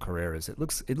wings on Carreras.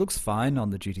 It looks fine on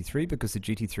the GT3 because the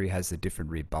GT3 has a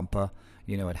different rear bumper.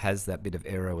 It has that bit of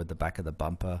aero at the back of the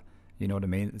bumper. You know what I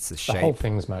mean? It's the the whole shape.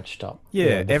 thing's matched up. Yeah,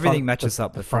 Yeah, the everything front, matches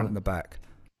up, the the front front and the back.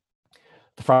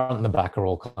 the front and the back are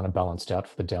all kind of balanced out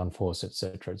for the downforce,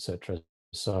 etc., etc.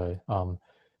 So,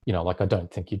 like I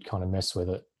don't think you'd kind of mess with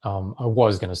it. I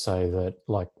was going to say that,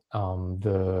 like,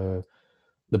 the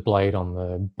the blade on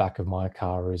the back of my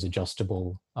car is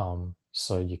adjustable,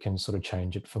 so you can sort of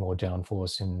change it for more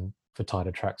downforce in for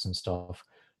tighter tracks and stuff.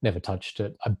 Never touched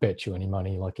it. I bet you any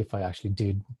money, like if I actually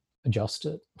did adjust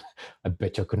it, I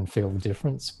bet you I couldn't feel the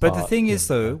difference. But the But thing is,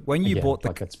 though, when you again, bought the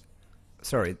like that's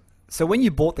sorry, so when you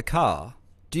bought the car,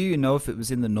 do you know if it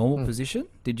was in the normal mm, position?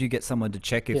 Did you get someone to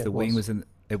check if yeah, the it wing was. was in?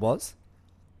 It was.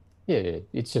 Yeah,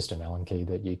 it's just an Allen key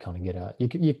that you kind of get out. You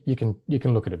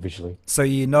can look at it visually. So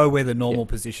you know where the Yeah, normal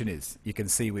position is. You can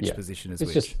see which yeah. position is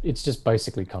It's which. just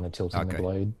basically kind of tilting the Okay.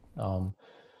 blade.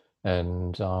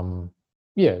 And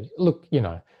yeah, look,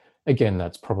 again,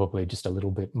 that's probably just a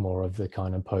little bit more of the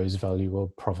kind of pose value or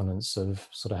provenance of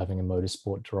sort of having a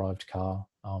motorsport derived car.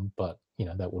 But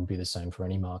that would be the same for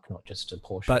any mark, not just a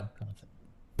Porsche But kind of thing.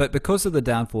 but because of the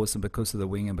downforce and because of the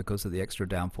wing and because of the extra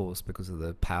downforce, because of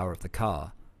the power of the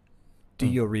car, do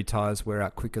Mm. your rear tires wear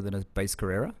out quicker than a base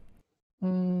Carrera,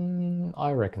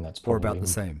 I reckon that's or about the probably.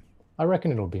 same? I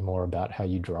reckon it'll be more about how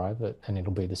you drive it, and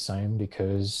it'll be the same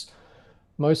because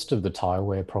most of the tire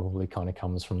wear probably kind of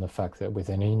comes from the fact that with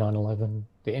an E911,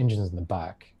 the engine's in the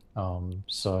back.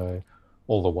 So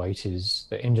all the weight is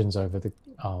the engine's over the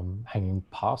hanging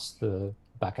past the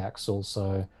back axle.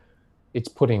 So it's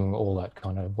putting all that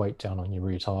kind of weight down on your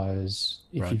rear tires.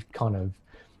 Right.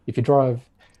 If you drive,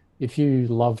 if you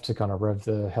love to kind of rev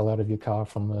the hell out of your car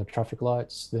from the traffic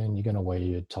lights, then you're going to wear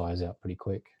your tires out pretty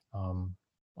quick.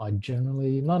 I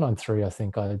generally, 993, I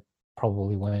think I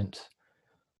probably went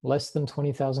less than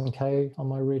 20,000 K on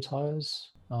my rear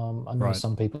tires. I know Right.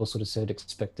 some people sort of said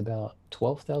expect about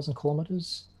 12,000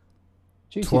 kilometers.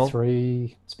 12.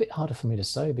 GT3, it's a bit harder for me to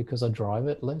say because I drive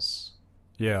it less.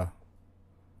 Yeah.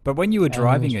 But when you were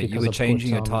driving And it, you because were I put changing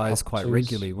your a tires couple quite twos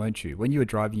regularly, weren't you? When you were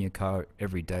driving your car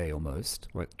every day almost,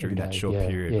 during every that day. short Yeah,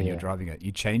 period yeah, when you were yeah. driving it,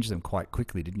 you changed them quite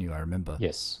quickly, didn't you? I remember.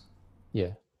 Yes.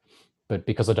 Yeah. But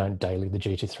because I don't daily the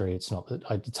GT3, it's not that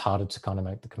it's harder to kind of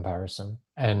make the comparison.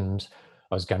 And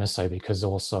I was going to say because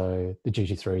also the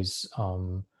GT3's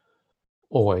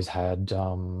always had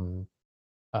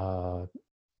uh,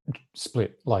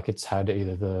 split, like it's had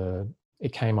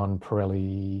it came on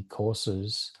Pirelli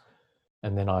Corsas,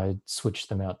 and then I switched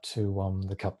them out to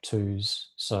the Cup 2s,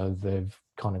 so they've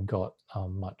kind of got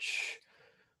much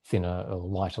thinner or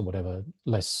lighter, whatever,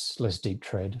 less deep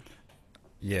tread.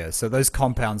 Yeah, so those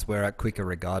compounds wear out quicker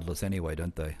regardless anyway,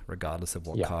 don't they? Regardless of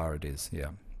what Yeah, car it is. Yeah.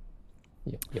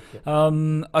 yep, yep, yep.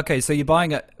 Okay, so you're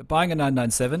buying a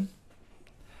 997.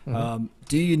 Hmm.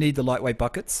 Do you need the lightweight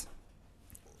buckets,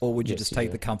 or would you Yes, just you take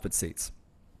do. the comfort seats?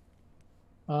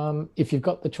 If you've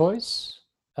got the choice,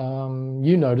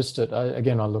 you noticed it.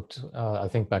 Again, I looked. I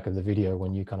think back at the video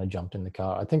when you kind of jumped in the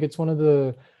car. I think it's one of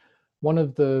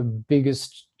the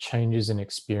biggest changes in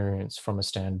experience from a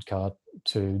standard car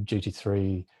to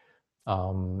GT3.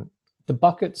 Um, the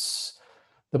buckets,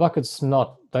 the buckets,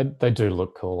 not they do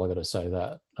look cool. I got to say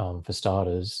that. For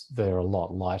starters, they're a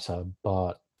lot lighter,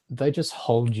 but they just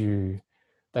hold you.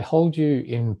 They hold you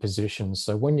in position.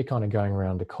 So when you're kind of going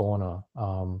around a corner,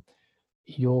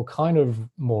 you're kind of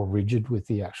more rigid with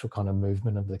the actual kind of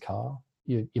movement of the car.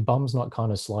 Your bum's not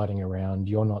kind of sliding around.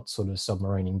 You're not sort of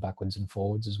submarining backwards and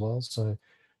forwards as well. So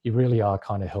you really are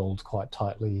kind of held quite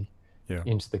tightly Yeah.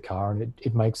 into the car, and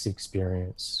it makes the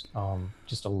experience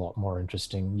just a lot more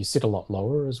interesting. You sit a lot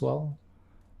lower as well.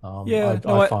 Yeah. I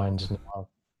No, I. find now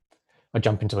I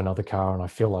jump into another car and I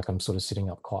feel like I'm sort of sitting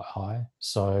up quite high.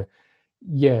 So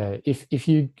yeah, if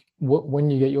you when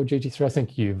you get your GT3, I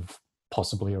think you've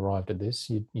possibly arrived at this.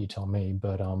 You tell me,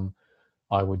 but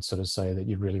I would sort of say that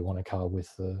you really want a car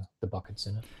with the buckets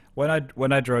in it.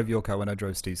 When I drove your car, when I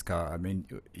drove Steve's car, I mean,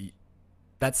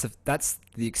 that's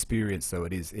the experience. Though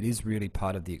it is really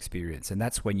part of the experience, and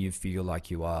that's when you feel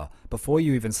like you are before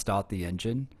you even start the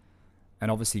engine. And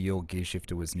obviously your gear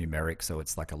shifter was numeric, so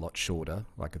it's like a lot shorter,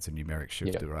 like it's a numeric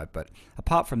shifter, Yep, right? But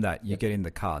apart from that, you yep, get in the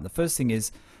car. And the first thing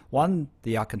is, one,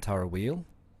 the Alcantara wheel.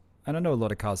 And I know a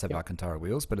lot of cars have yep, Alcantara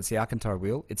wheels, but it's the Alcantara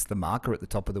wheel. It's the marker at the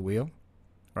top of the wheel,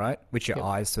 right? Which your yep,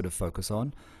 eyes sort of focus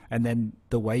on. And then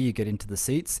the way you get into the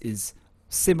seats is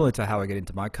similar to how I get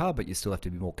into my car, but you still have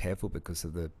to be more careful because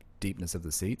of the deepness of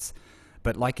the seats.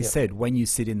 But like you yep, said, when you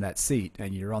sit in that seat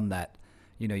and you're on that,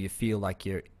 you feel like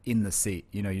you're in the seat.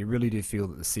 You really do feel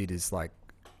that the seat is like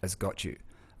has got you.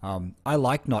 I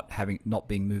like not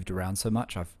being moved around so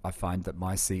much. I find that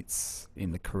my seats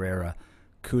in the Carrera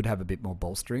could have a bit more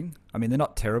bolstering. I mean, they're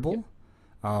not yep, terrible,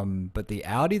 but the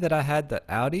Audi that I had, that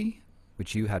Audi,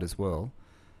 which you had as well,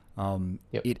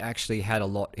 yep, it actually had a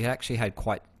lot. It actually had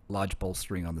quite large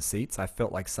bolstering on the seats. I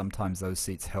felt like sometimes those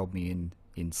seats held me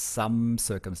in some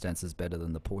circumstances better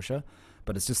than the Porsche,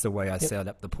 but it's just the way I yep. set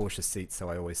up the Porsche seat, so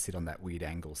I always sit on that weird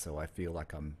angle, so I feel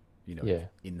like I'm, Yeah.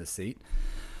 in the seat.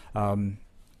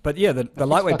 But yeah, the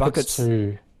lightweight buckets.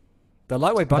 Too, The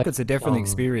lightweight buckets are definitely um,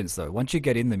 experience though. Once you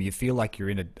get in them, you feel like you're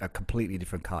in a completely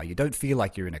different car. You don't feel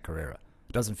like you're in a Carrera.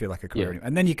 It doesn't feel like a Carrera. yeah.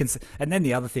 And then and then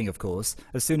the other thing, of course,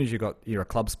 as soon as you're a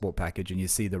club sport package and you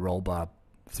see the roll bar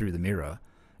through the mirror,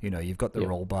 you've got the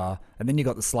roll bar, and then you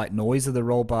got the slight noise of the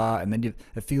roll bar, and then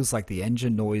it feels like the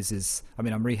engine noise is. I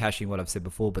mean, I'm rehashing what I've said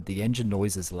before, but the engine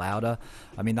noise is louder.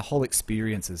 I mean, the whole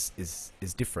experience is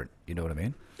different. You know what I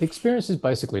mean? The experience is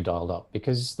basically dialed up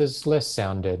because there's less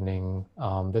sound deadening.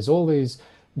 There's all these.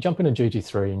 Jump in a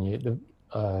GT3 and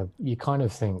you kind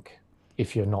of think,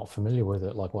 if you're not familiar with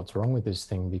it, like, what's wrong with this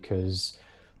thing? Because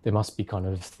there must be kind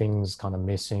of things kind of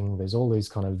missing. There's all these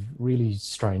kind of really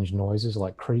strange noises,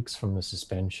 like creaks from the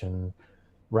suspension,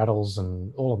 rattles,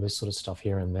 and all of this sort of stuff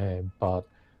here and there. But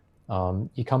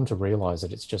you come to realize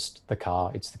that it's just the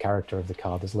car. It's the character of the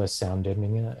car. There's less sound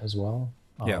deadening in it as well.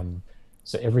 Yeah.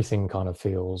 So everything kind of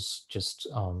feels just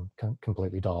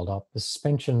completely dialed up. The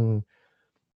suspension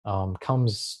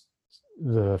comes,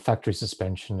 the factory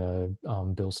suspension are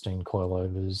Bilstein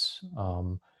coilovers.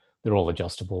 They're all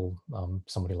adjustable.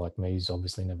 Somebody like me's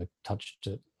obviously never touched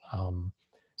it.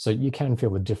 So you can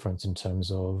feel the difference in terms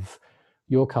of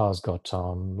your car's got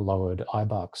lowered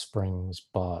Eibach springs,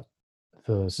 but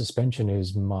the suspension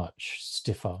is much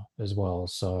stiffer as well.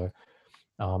 So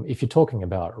if you're talking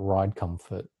about ride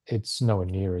comfort, it's nowhere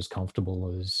near as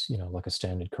comfortable as, like a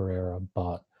standard Carrera,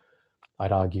 but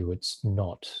I'd argue it's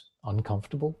not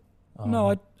uncomfortable.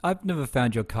 No, I've never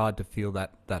found your car to feel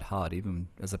that hard, even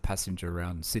as a passenger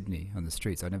around Sydney on the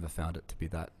streets. I never found it to be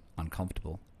that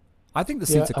uncomfortable. I think the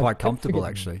seats are quite comfortable,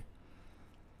 actually.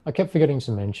 I kept forgetting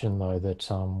to mention, though, that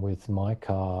with my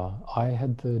car, I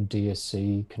had the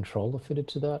DSC controller fitted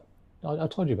to that. I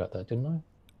told you about that, didn't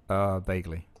I?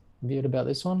 Vaguely. Have you heard about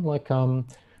this one? Like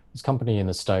this company in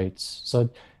the States. So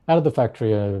out of the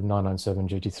factory, a 997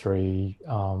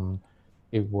 GT3,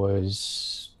 it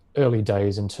was early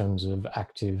days in terms of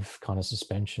active kind of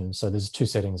suspension. So there's two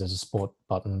settings. There's a sport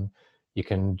button. You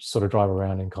can sort of drive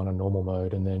around in kind of normal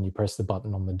mode, and then you press the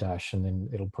button on the dash, and then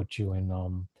it'll put you in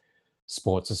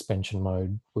sport suspension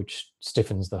mode, which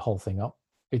stiffens the whole thing up.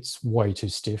 It's way too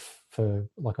stiff for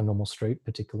like a normal street,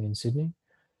 particularly in Sydney.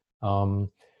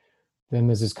 Then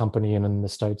there's this company in the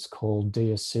States called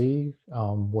DSC,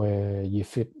 where you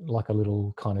fit like a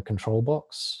little kind of control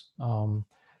box.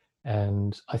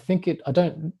 And I think I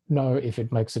don't know if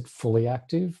it makes it fully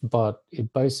active, but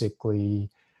it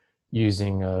basically,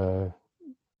 using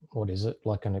what is it,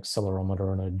 like an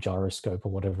accelerometer and a gyroscope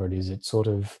or whatever it is, it sort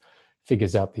of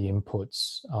figures out the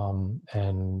inputs,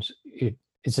 and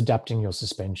it's adapting your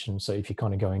suspension. So if you're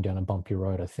kind of going down a bumpy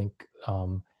road, I think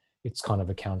it's kind of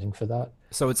accounting for that.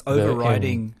 So it's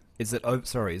overriding. Is it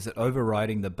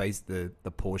overriding the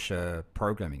Porsche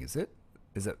programming? Is it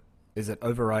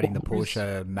overriding the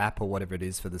Porsche map or whatever it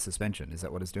is for the suspension? Is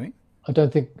that what it's doing? I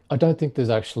don't think there's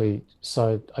actually.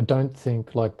 So I don't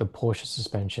think, like, the Porsche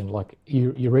suspension, like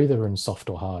you're either in soft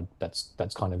or hard. That's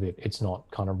kind of it. It's not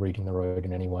kind of reading the road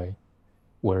in any way.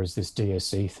 Whereas this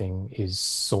DSC thing is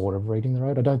sort of reading the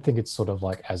road. I don't think it's sort of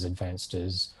like as advanced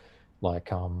as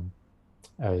like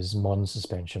as modern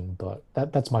suspension, but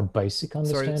that's my basic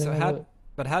understanding.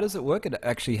 But how does it work? It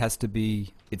actually has to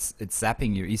be, it's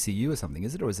zapping your ECU or something,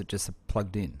 is it? Or is it just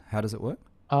plugged in? How does it work?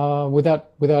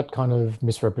 Without kind of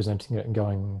misrepresenting it and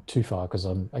going too far, because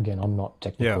I'm not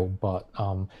technical, but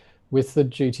with the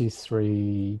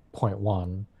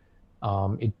GT3.1,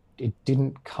 it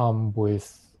didn't come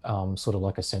with sort of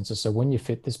like a sensor. So when you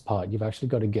fit this part, you've actually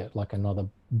got to get like another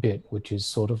bit, which is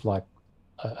sort of like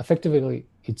effectively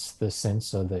it's the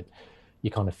sensor that you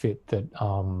kind of fit that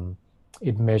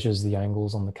it measures the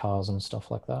angles on the cars and stuff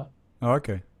like that. Oh,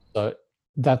 okay. So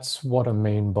that's what I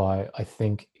mean by, I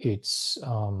think it's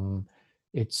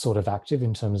sort of active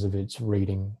in terms of its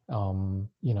reading,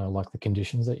 like the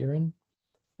conditions that you're in.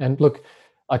 And look,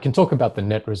 I can talk about the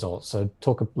net results, so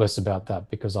talk less about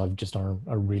that, because I've just done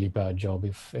a really bad job.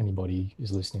 If anybody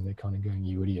is listening, they're kind of going,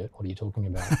 "You idiot, what are you talking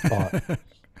about?" But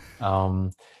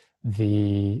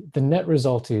the net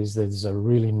result is there's a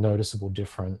really noticeable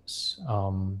difference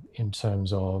in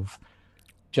terms of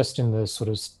just in the sort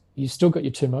of, you still got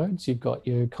your two modes. You've got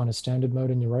your kind of standard mode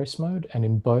and your race mode, and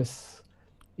in both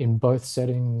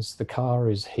settings, the car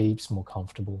is heaps more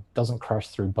comfortable. Doesn't crash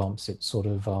through bumps. It sort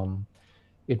of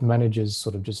it manages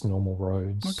sort of just normal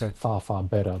roads far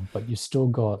better. But you still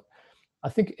got, I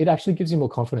think it actually gives you more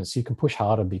confidence. So you can push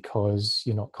harder because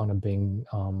you're not kind of being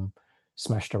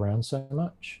smashed around so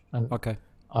much. And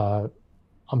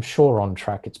I'm sure on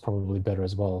track it's probably better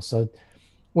as well. So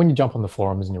when you jump on the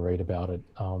forums and you read about it,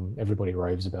 everybody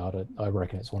raves about it. I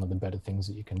reckon it's one of the better things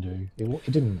that you can do. It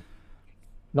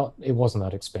wasn't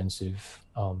that expensive,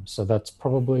 so that's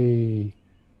probably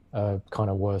a kind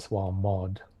of worthwhile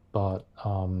mod. But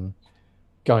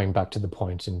going back to the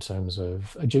point in terms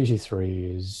of a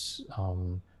GT3 is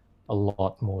a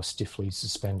lot more stiffly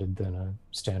suspended than a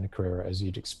standard Carrera, as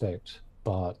you'd expect.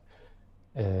 But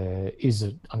is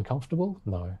it uncomfortable?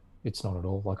 No, it's not at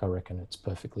all. Like, I reckon it's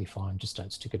perfectly fine. Just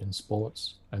don't stick it in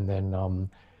sports. And then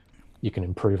you can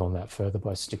improve on that further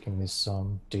by sticking this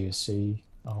DSC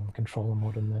controller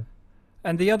mod in there.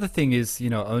 And the other thing is,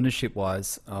 ownership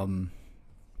wise,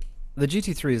 the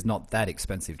GT3 is not that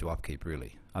expensive to upkeep,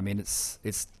 really. I mean,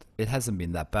 it hasn't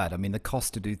been that bad. I mean, the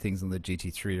cost to do things on the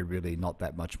GT3 are really not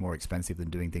that much more expensive than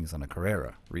doing things on a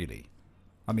Carrera, really.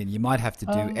 I mean, you might have to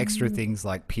do extra things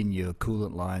like pin your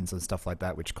coolant lines and stuff like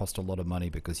that, which cost a lot of money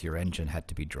because your engine had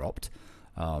to be dropped.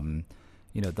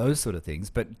 Those sort of things.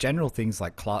 But general things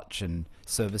like clutch and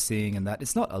servicing and that,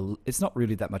 it's not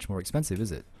really that much more expensive,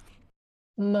 is it?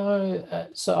 No,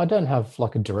 so I don't have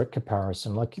like a direct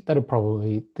comparison. Like, that'll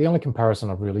probably, the only comparison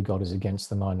I've really got is against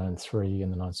the 993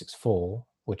 and the 964,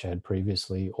 which I had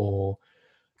previously, or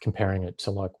comparing it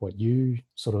to like what you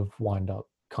sort of wind up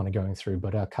kind of going through.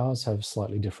 But our cars have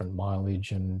slightly different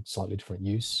mileage and slightly different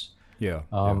use. Yeah.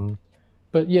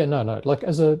 But yeah, no. Like,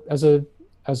 as an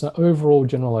overall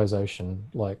generalization,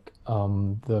 like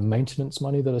the maintenance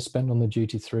money that I spend on the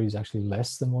GT3 is actually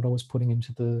less than what I was putting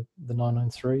into the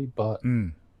 993. But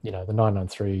the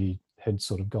 993 had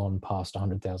sort of gone past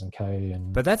 100,000 K.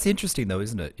 But that's interesting though,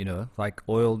 isn't it? Like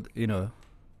oiled,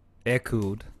 air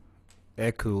cooled,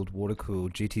 water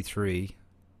cooled GT3.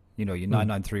 Your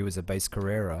 993 was a base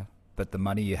Carrera, but the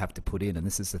money you have to put in, and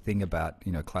this is the thing about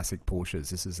classic Porsches.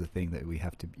 This is the thing that you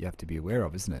have to be aware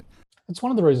of, isn't it? It's one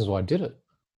of the reasons why I did it.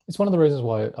 It's one of the reasons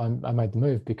why I made the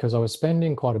move, because I was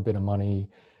spending quite a bit of money,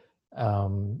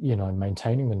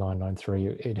 maintaining the 993.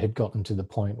 It had gotten to the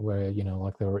point where,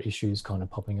 like, there were issues kind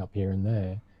of popping up here and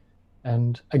there.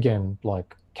 And again,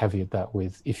 like, caveat that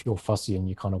with, if you're fussy and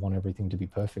you kind of want everything to be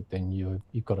perfect, then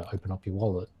you've got to open up your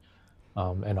wallet.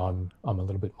 And I'm a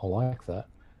little bit more like that.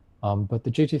 But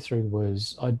the GT3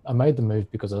 was, I made the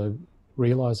move because I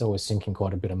realized I was sinking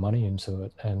quite a bit of money into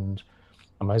it, and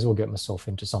I may as well get myself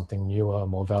into something newer,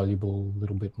 more valuable, a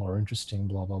little bit more interesting,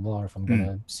 blah, blah, blah, if I'm going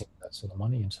to sink that sort of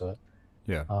money into it.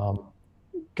 Yeah.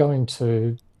 Going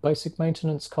to basic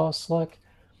maintenance costs, like,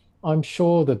 I'm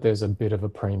sure that there's a bit of a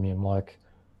premium. Like,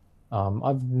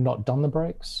 I've not done the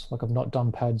brakes. Like, I've not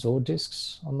done pads or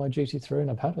discs on my GT3, and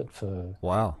I've had it for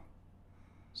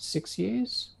 6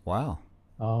 years. Wow.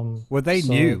 Were they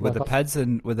new? Were like, the pads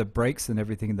and were the brakes and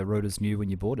everything and the rotors new when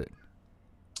you bought it?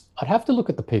 I'd have to look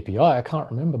at the PPI. I can't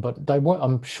remember, but they weren't.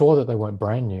 I'm sure that they weren't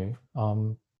brand new.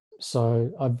 But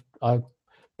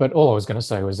all I was going to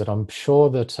say was that I'm sure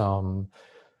that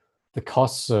the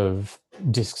costs of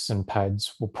discs and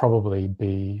pads will probably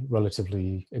be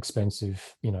relatively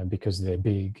expensive, because they're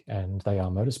big and they are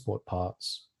motorsport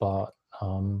parts. But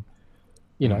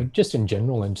just in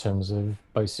general, in terms of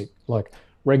basic, like,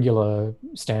 regular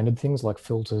standard things like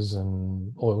filters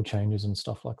and oil changes and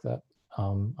stuff like that,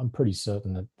 I'm pretty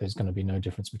certain that there's going to be no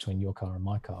difference between your car and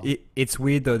my car. It's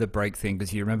weird though, the brake thing,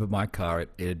 because you remember my car, it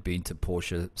had been to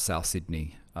Porsche South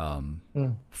Sydney from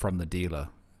the dealer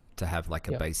to have like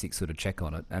a basic sort of check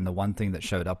on it, and the one thing that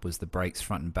showed up was the brakes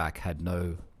front and back had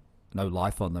no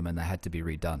life on them, and they had to be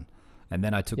redone. And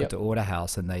then I took it to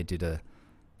Autohaus and they did a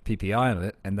PPI on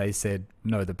it, and they said,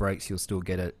 no, the brakes, you'll still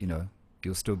get it,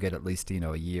 you'll still get at least, a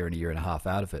year and a half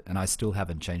out of it. And I still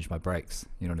haven't changed my brakes.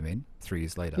 You know what I mean? 3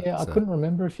 years later. Yeah, so. I couldn't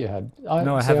remember if you had.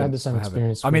 No, I haven't. I had the same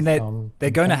experience. I mean,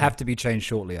 they're going to have to be changed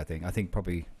shortly, I think. I think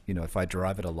probably, if I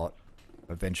drive it a lot,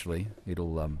 eventually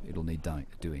it'll need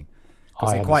doing.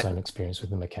 I had the same experience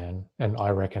with the Macan. And I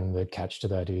reckon the catch to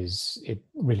that is it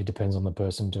really depends on the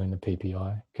person doing the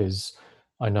PPI. Because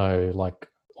I know, like,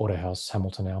 Autohaus,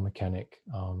 Hamilton Hour Mechanic,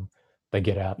 they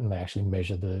get out and they actually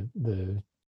measure the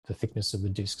thickness of the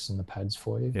discs and the pads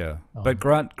for you. Yeah. But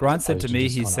Grant said to me,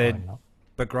 he said,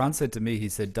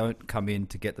 don't come in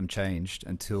to get them changed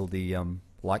until the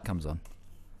light comes on.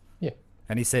 Yeah.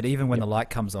 And he said, even when the light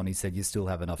comes on, he said, you still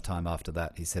have enough time after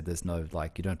that. He said, there's no,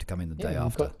 like, you don't have to come in the day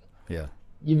after.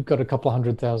 You've got a couple of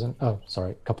 100,000. Oh,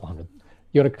 sorry, a couple of hundred.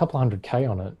 You got a couple of 100K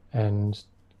on it. And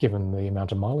given the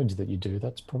amount of mileage that you do,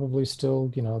 that's probably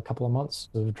still, a couple of months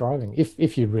of driving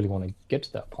if you really want to get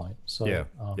to that point. So, yeah.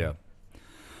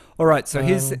 All right, so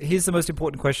here's the most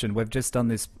important question. We've just done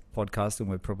this podcast, and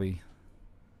we've probably,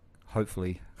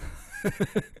 hopefully,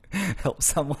 help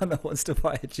someone that wants to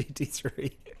buy a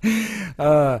GT3.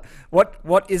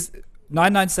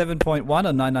 997.1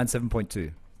 or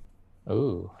 997.2?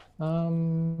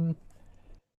 Oh,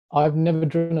 I've never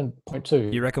driven a point two.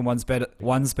 You reckon one's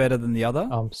better than the other?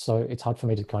 So it's hard for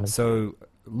me to kind of. So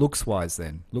looks wise,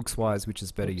 which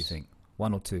is better, you think?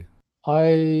 One or two?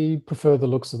 I prefer the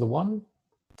looks of the one.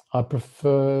 I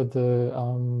prefer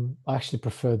I actually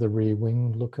prefer the rear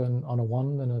wing look on a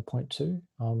one than a point two.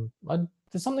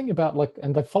 There's something about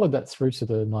and they followed that through to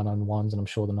the 991s, and I'm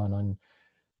sure the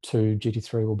 992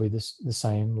 GT3 will be the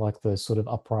same, like the sort of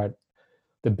upright,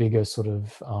 the bigger sort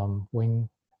of wing.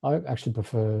 I actually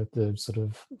prefer the sort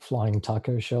of flying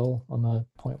taco shell on the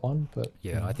point one, but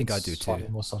yeah, I think I do too. Slightly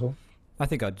more subtle. I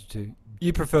think I do too.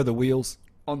 You prefer the wheels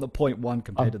on the point one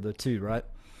compared to the two, right?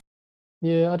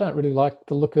 Yeah, I don't really like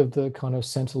the look of the kind of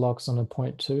center locks on a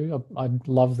point two. I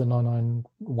love the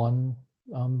 991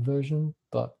 version,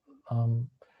 but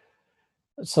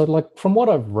so from what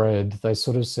I've read, they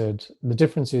sort of said the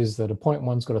difference is that a point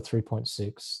one's got a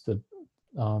 3.6, the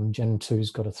Gen 2's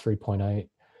got a 3.8.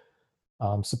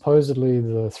 Supposedly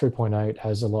the 3.8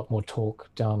 has a lot more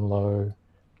torque down low,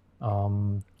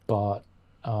 but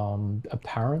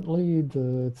apparently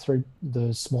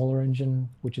the smaller engine,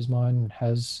 which is mine,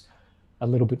 has a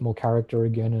little bit more character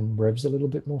again and revs a little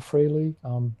bit more freely.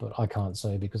 But I can't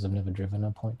say because I've never driven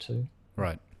a point two.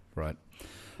 Right.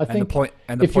 I think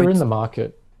if you're in the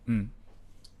market,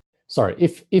 sorry,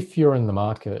 if you're in the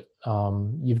market,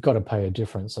 you've got to pay a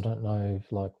difference. I don't know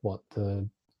what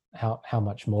how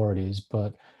much more it is,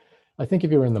 but I think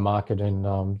if you're in the market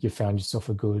and you found yourself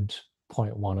a good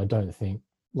point one, I don't think,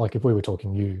 if we were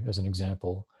talking you as an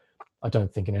example, I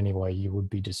don't think in any way you would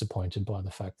be disappointed by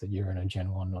the fact that you're in a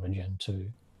Gen 1, not a Gen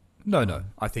 2. No.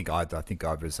 I think either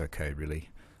is okay, really.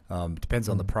 Depends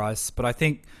on the price. But I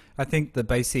think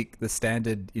the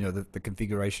standard, the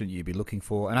configuration you'd be looking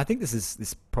for, and I think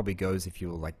this probably goes if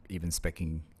you're even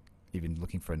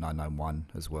looking for a 991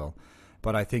 as well.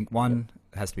 But I think one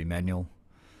has to be manual.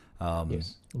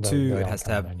 Yes. Two, it has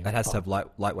to have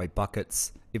lightweight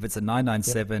buckets. If it's a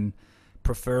 997,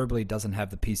 preferably doesn't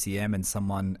have the PCM,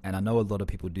 and I know a lot of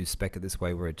people do spec it this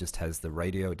way where it just has the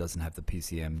radio, it doesn't have the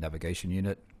PCM navigation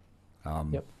unit.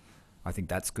 I think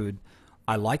that's good.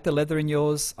 I like the leather in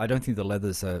yours. I don't think the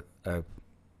leather's a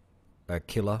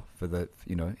killer for the,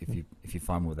 if you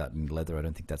find with that in leather, I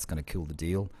don't think that's going to kill the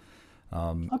deal.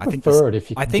 I prefer it if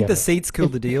you can. I think the seats kill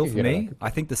the deal for me. It. I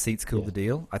think the seats kill the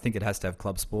deal. I think it has to have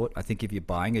Club Sport. I think if you're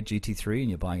buying a GT3 and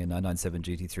you're buying a 997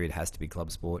 GT3, it has to be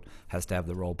Club Sport. Has to have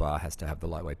the roll bar. Has to have the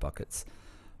lightweight buckets.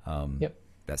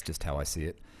 That's just how I see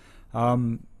it.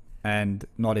 And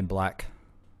not in black.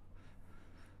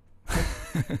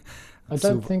 I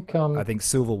don't think. I think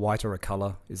silver, white, or a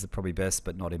color is probably best,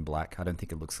 but not in black. I don't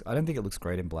think it looks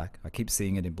great in black. I keep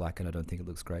seeing it in black, and I don't think it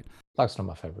looks great. Black's not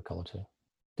my favorite color too.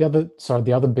 The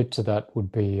other bit to that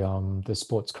would be the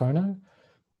sports chrono.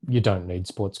 You don't need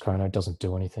sports chrono. It doesn't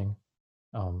do anything.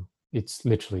 It's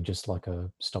literally just like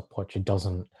a stopwatch. It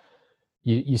doesn't.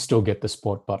 You still get the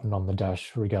sport button on the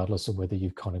dash regardless of whether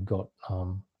you've kind of got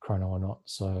chrono or not.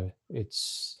 So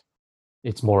it's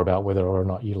more about whether or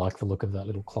not you like the look of that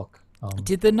little clock.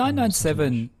 Did the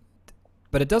 997?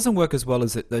 But it doesn't work as well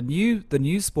as it. The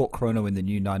new Sport Chrono in the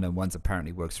new 991s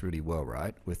apparently works really well,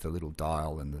 right? With the little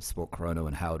dial and the Sport Chrono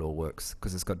and how it all works,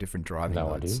 because it's got different driving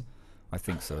modes. Idea. I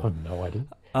think so. I have no idea.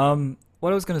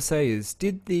 What I was going to say is,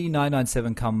 did the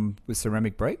 997 come with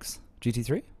ceramic brakes,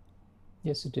 GT3?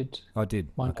 Yes, it did. Oh, it did.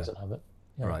 Mine doesn't have it.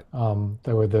 Yeah. Right.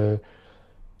 They were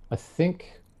I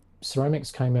think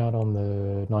ceramics came out on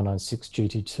the 996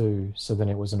 GT2, so then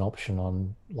it was an option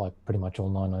on pretty much all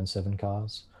 997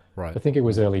 cars. Right. I think it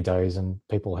was early days and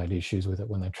people had issues with it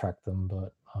when they tracked them,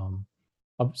 but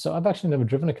so I've actually never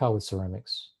driven a car with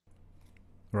ceramics.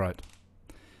 Right.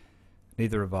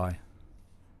 Neither have I.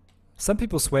 Some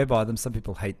people swear by them, some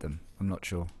people hate them. I'm not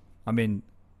sure. I mean,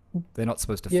 they're not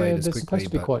supposed to fade as quickly. They're supposed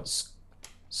to be quite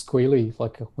squealy,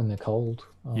 when they're cold.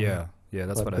 Yeah,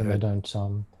 that's what I heard.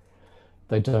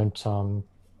 They don't.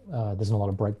 There's not a lot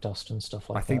of brake dust and stuff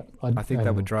like that. I think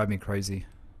that would drive me crazy.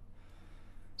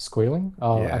 Squealing?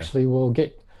 Actually, we'll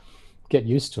get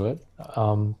used to it.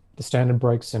 The standard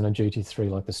brakes in a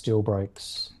GT3, the steel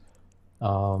brakes,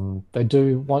 they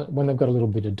do when they've got a little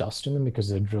bit of dust in them because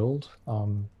they're drilled.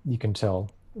 You can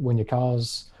tell when your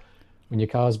car's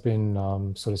been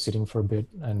sort of sitting for a bit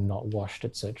and not washed,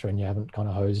 etc., and you haven't kind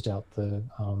of hosed out the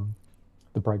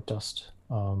brake dust.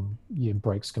 Your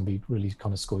brakes can be really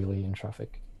kind of squealy in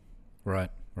traffic. Right.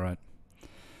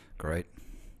 Great.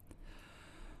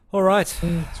 All right.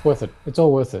 It's worth it. It's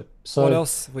all worth it. So what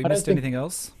else? Have we missed anything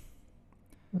else?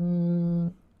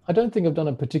 I don't think I've done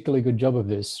a particularly good job of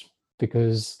this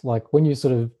because when you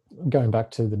sort of going back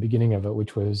to the beginning of it,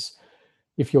 which was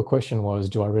if your question was,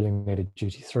 do I really need a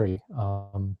GT3?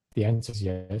 The answer is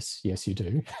yes. Yes, you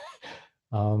do.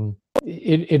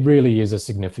 It really is a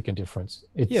significant difference.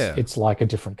 Yeah. It's like a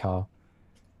different car.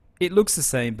 It looks the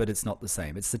same, but it's not the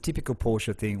same. It's the typical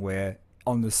Porsche thing where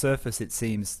on the surface it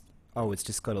seems, oh, it's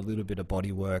just got a little bit of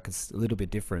bodywork. It's a little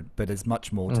bit different, but there's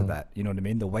much more to that. You know what I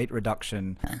mean? The weight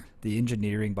reduction, the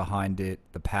engineering behind it,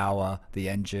 the power, the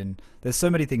engine. There's so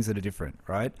many things that are different,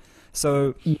 right?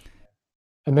 So,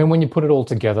 And then when you put it all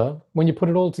together,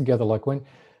 like when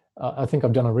I think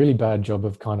I've done a really bad job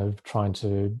of kind of trying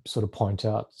to sort of point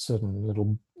out certain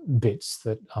little bits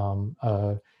that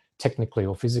are technically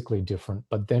or physically different.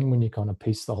 But then when you kind of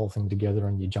piece the whole thing together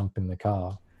and you jump in the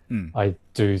car, I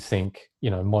do think,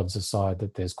 mods aside,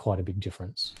 that there's quite a big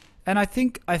difference. and I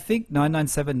think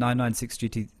 997, 996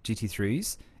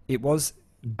 GT3s, it was,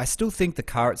 I still think the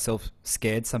car itself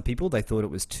scared some people. They thought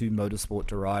it was too motorsport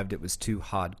derived. It was too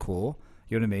hardcore.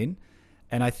 You know what I mean?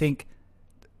 And I think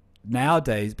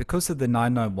nowadays, because of the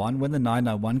 991, when the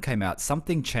 991 came out,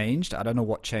 something changed. I don't know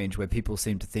what changed, where people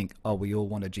seem to think, oh, we all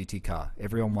want a GT car.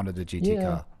 Everyone wanted a GT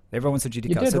car. Everyone wants a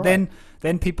GT car. So right.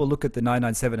 then people look at the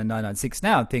 997 and 996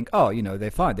 now and think, oh, they're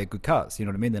fine. They're good cars. You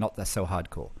know what I mean? They're not that so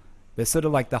hardcore. They're sort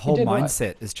of like the whole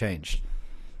mindset has changed.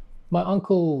 My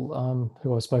uncle,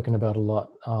 who I've spoken about a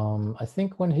lot, I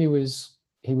think when he was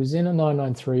in a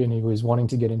 993 and he was wanting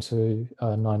to get into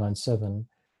a 997,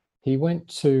 he went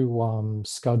to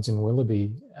Scuds in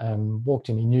Willoughby and walked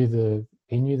in. He knew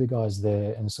the guys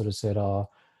there and sort of said, "Oh,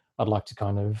 I'd like to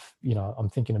kind of, I'm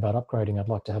thinking about upgrading. I'd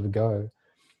like to have a go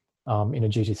in a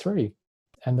GT3."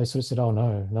 And they sort of said, "Oh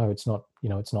no, it's not.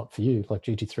 It's not for you. Like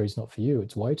GT3 is not for you.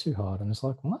 It's way too hard." And it's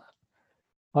like, what?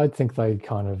 I think they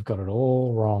kind of got it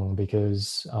all wrong,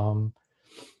 because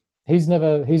he's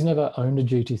never owned a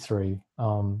GT3.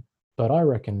 But I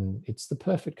reckon it's the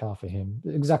perfect car for him.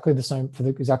 Exactly the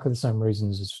same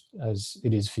reasons as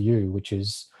it is for you, which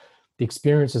is the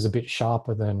experience is a bit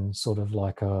sharper than sort of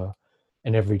like an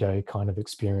everyday kind of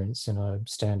experience in a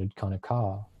standard kind of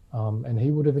car. And he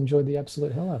would have enjoyed the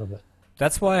absolute hell out of it.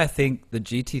 That's why I think the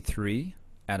GT3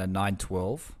 and a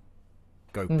 912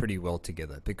 go pretty well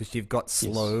together, because you've got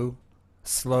slow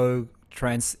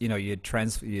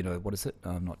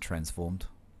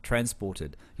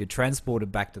transported. You're transported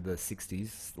back to the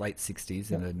 60s, late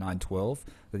 60s in a 912.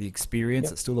 The experience,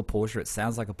 it's still a Porsche. It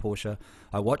sounds like a Porsche.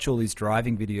 I watch all these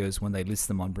driving videos when they list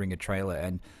them on Bring a Trailer,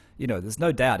 and there's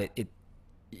no doubt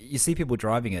you see people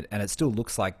driving it, and it still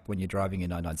looks like when you're driving a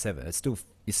 997.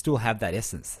 You still have that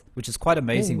essence, which is quite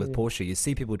amazing with Porsche. You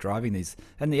see people driving these,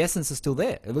 and the essence is still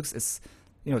there.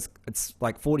 It's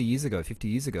like 40 years ago, 50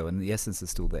 years ago, and the essence is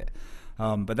still there.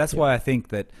 But that's why I think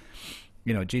that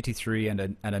GT3 and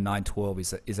a 912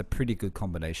 is a pretty good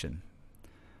combination.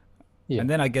 Yeah. And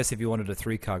then I guess if you wanted a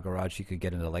 3-car garage, you could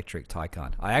get an electric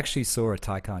Taycan. I actually saw a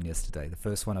Taycan yesterday, the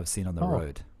first one I've seen on the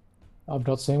road. I've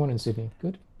not seen one in Sydney.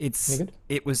 Good.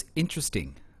 It was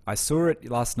interesting. I saw it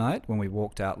last night when we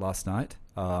walked out last night.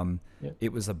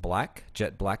 It was a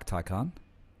jet black Taycan,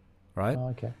 right? Oh,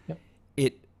 okay. Yep.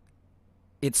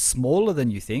 It's smaller than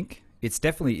you think. It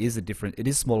definitely is it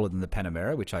is smaller than the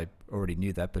Panamera, which I already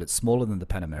knew that, but it's smaller than the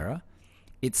Panamera.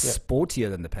 It's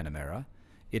sportier than the Panamera.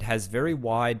 It has very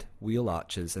wide wheel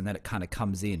arches, and then it kind of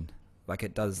comes in, like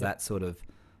it does that sort of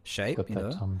shape, but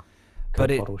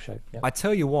bottle shape. I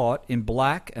tell you what, in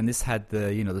black, and this had the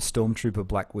the Stormtrooper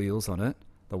black wheels on it,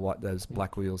 those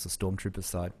black wheels, the Stormtrooper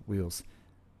side wheels,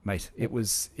 mate. It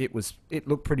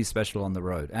looked pretty special on the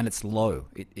road, and it's low.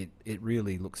 It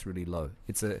really looks really low.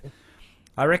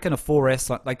 I reckon a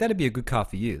 4S, like that'd be a good car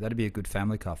for you. That'd be a good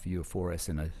family car for you, a 4S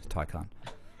in a Taycan.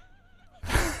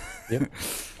 Yep.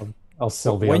 I'll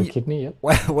sell the other kidney.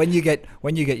 Yep. When you get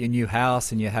your new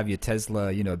house and you have your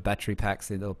Tesla, battery packs,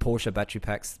 the Porsche battery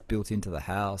packs built into the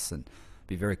house, and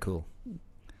be very cool.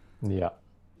 Yeah.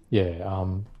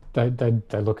 They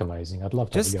look amazing. I'd love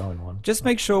to go in one. Just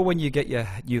make sure when you get your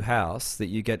new house that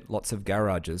you get lots of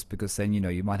garages, because then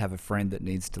you might have a friend that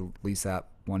needs to lease out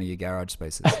one of your garage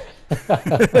spaces. How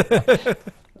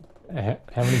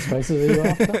many spaces are you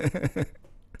after?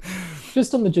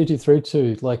 Just on the GT3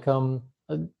 too, like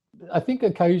I think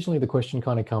occasionally the question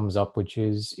kind of comes up, which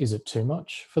is it too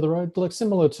much for the road? Like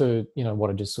similar to what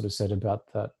I just sort of said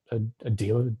about that a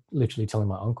dealer literally telling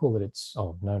my uncle that it's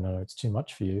no, it's too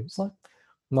much for you. It's like,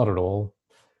 not at all.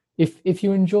 If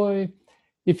you enjoy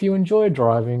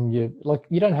driving,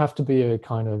 you don't have to be a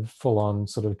kind of full on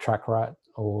sort of track rat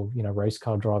or race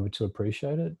car driver to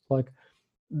appreciate it. Like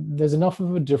there's enough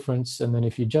of a difference, and then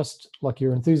if you just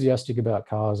you're enthusiastic about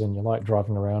cars and you like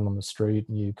driving around on the street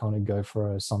and you kind of go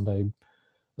for a Sunday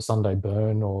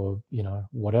burn or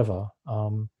whatever,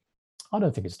 I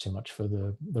don't think it's too much for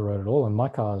the road at all. And my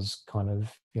car's kind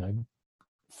of,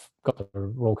 got the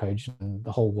roll cage and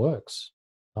the whole works.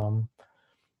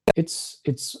 It's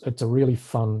a really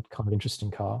fun, kind of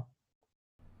interesting car.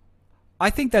 I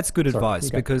think that's good advice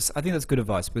because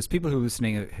people who are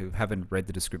listening who haven't read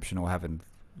the description or haven't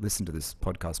listened to this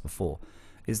podcast before,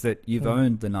 is that you've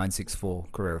owned the 964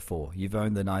 Carrera 4, you've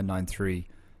owned the 993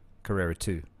 Carrera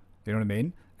 2, you know what I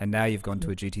mean? And now you've gone to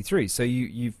a GT3, so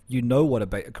you know what a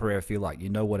Carrera feel like, you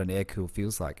know what an air cool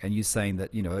feels like, and you're saying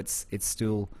that it's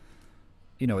still,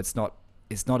 it's not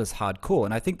as hardcore.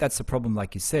 And I think that's the problem,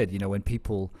 like you said, when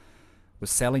people were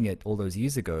selling it all those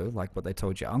years ago, like what they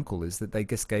told your uncle, is that they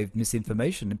just gave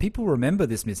misinformation, and people remember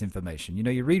this misinformation.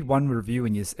 You read one review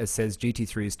and it says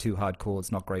GT3 is too hardcore,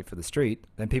 it's not great for the street,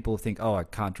 then people think, oh, I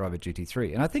can't drive a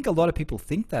GT3. And I think a lot of people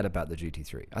think that about the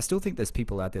GT3. I still think there's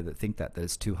people out there that think that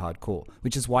it's too hardcore,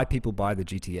 which is why people buy the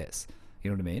GTS.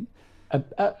 You know what I mean?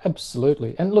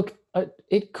 Absolutely. And look,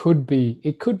 it could be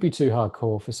too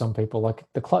hardcore for some people. Like,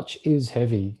 the clutch is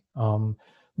heavy.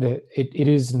 It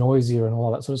is noisier and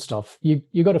all that sort of stuff.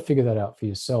 You got to figure that out for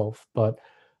yourself. But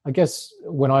I guess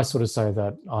when I sort of say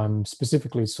that, I'm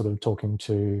specifically sort of talking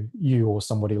to you or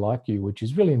somebody like you, which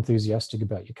is really enthusiastic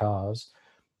about your cars.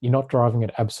 You're not driving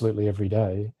it absolutely every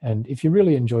day. And if you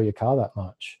really enjoy your car that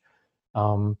much,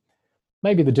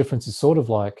 maybe the difference is sort of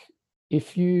like,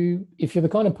 if you're the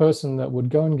kind of person that would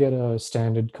go and get a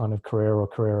standard kind of Carrera or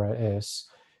Carrera S,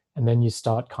 and then you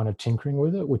start kind of tinkering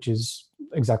with it, which is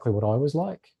exactly what I was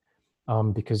like,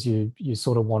 because you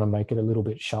sort of want to make it a little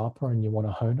bit sharper and you want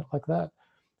to hone it like that,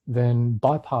 then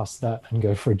bypass that and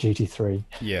go for a GT3.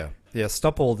 Yeah.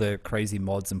 Stop all the crazy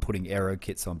mods and putting aero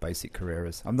kits on basic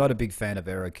Carreras. I'm not a big fan of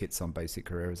aero kits on basic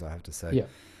Carreras, I have to say. Yeah.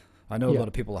 I know a lot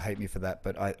of people hate me for that,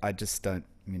 but I just don't,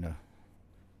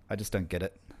 I just don't get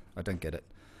it. I don't get it.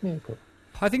 Yeah, cool.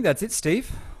 I think that's it, Steve.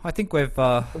 I think we've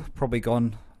probably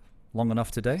gone long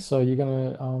enough today. So you're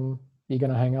gonna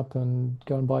hang up and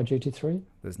go and buy a GT3?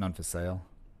 There's none for sale.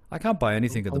 I can't buy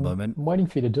anything at the moment. I'm waiting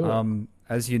for you to do it.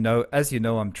 As you know,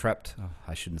 I'm trapped. Oh,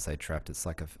 I shouldn't say trapped. It's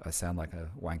like I sound like a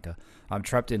wanker. I'm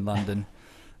trapped in London.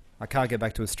 I can't get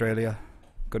back to Australia.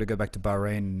 Got to go back to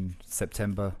Bahrain in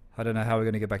September. I don't know how we're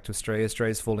going to get back to Australia.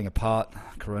 Australia's falling apart.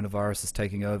 Coronavirus is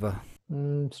taking over.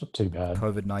 It's not too bad.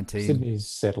 COVID-19. Sydney's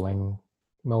settling.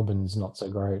 Melbourne's not so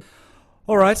great.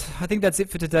 All right. I think that's it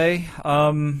for today.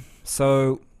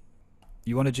 So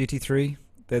you want a GT3?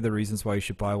 They're the reasons why you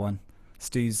should buy one.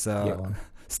 Steve's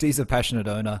a passionate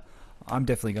owner. I'm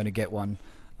definitely going to get one.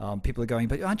 People are going,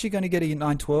 but aren't you going to get a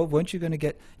 912? Weren't you going to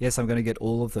get? Yes, I'm going to get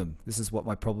all of them. This is what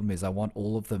my problem is. I want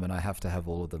all of them and I have to have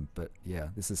all of them. But yeah,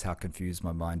 this is how confused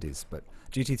my mind is. But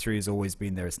GT3 has always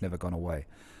been there. It's never gone away.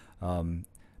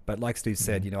 But like Steve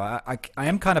said, I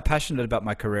am kind of passionate about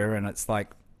my Carrera, and it's like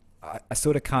I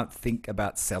sort of can't think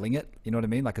about selling it. You know what I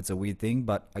mean? Like, it's a weird thing,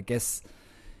 but I guess,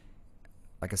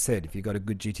 like I said, if you got a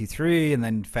good GT3 and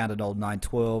then found an old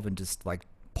 912 and just like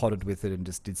potted with it and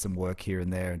just did some work here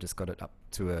and there and just got it up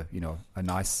to a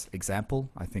nice example,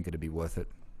 I think it'd be worth it.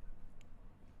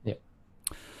 Yeah.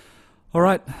 All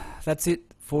right, that's it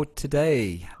for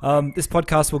today. This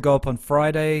podcast will go up on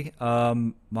Friday.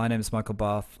 My name is Michael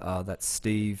Barth. That's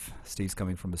Steve. Steve's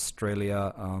coming from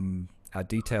Australia. Our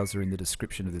details are in the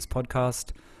description of this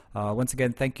podcast. Once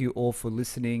again, thank you all for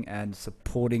listening and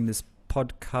supporting this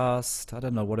podcast. I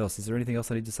don't know what else. Is there anything else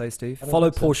I need to say, Steve?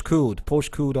 Follow Porsche Cooled. Porsche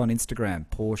Cooled on Instagram.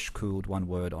 Porsche Cooled, one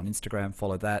word, on Instagram.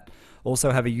 Follow that.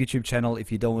 Also have a YouTube channel.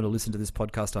 If you don't want to listen to this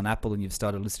podcast on Apple and you've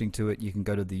started listening to it, you can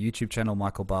go to the YouTube channel,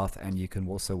 Michael Barth, and you can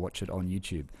also watch it on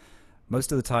YouTube.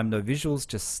 Most of the time, no visuals,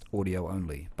 just audio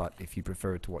only. But if you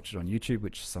prefer to watch it on YouTube,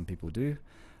 which some people do,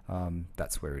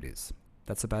 that's where it is.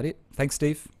 That's about it. Thanks,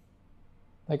 Steve.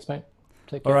 Thanks, mate.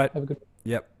 Take care. All right. Have a good one.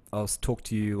 Yep. I'll talk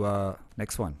to you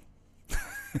next one.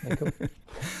 Yeah, cool.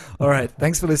 All right.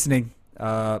 Thanks for listening.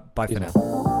 Bye for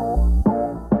now.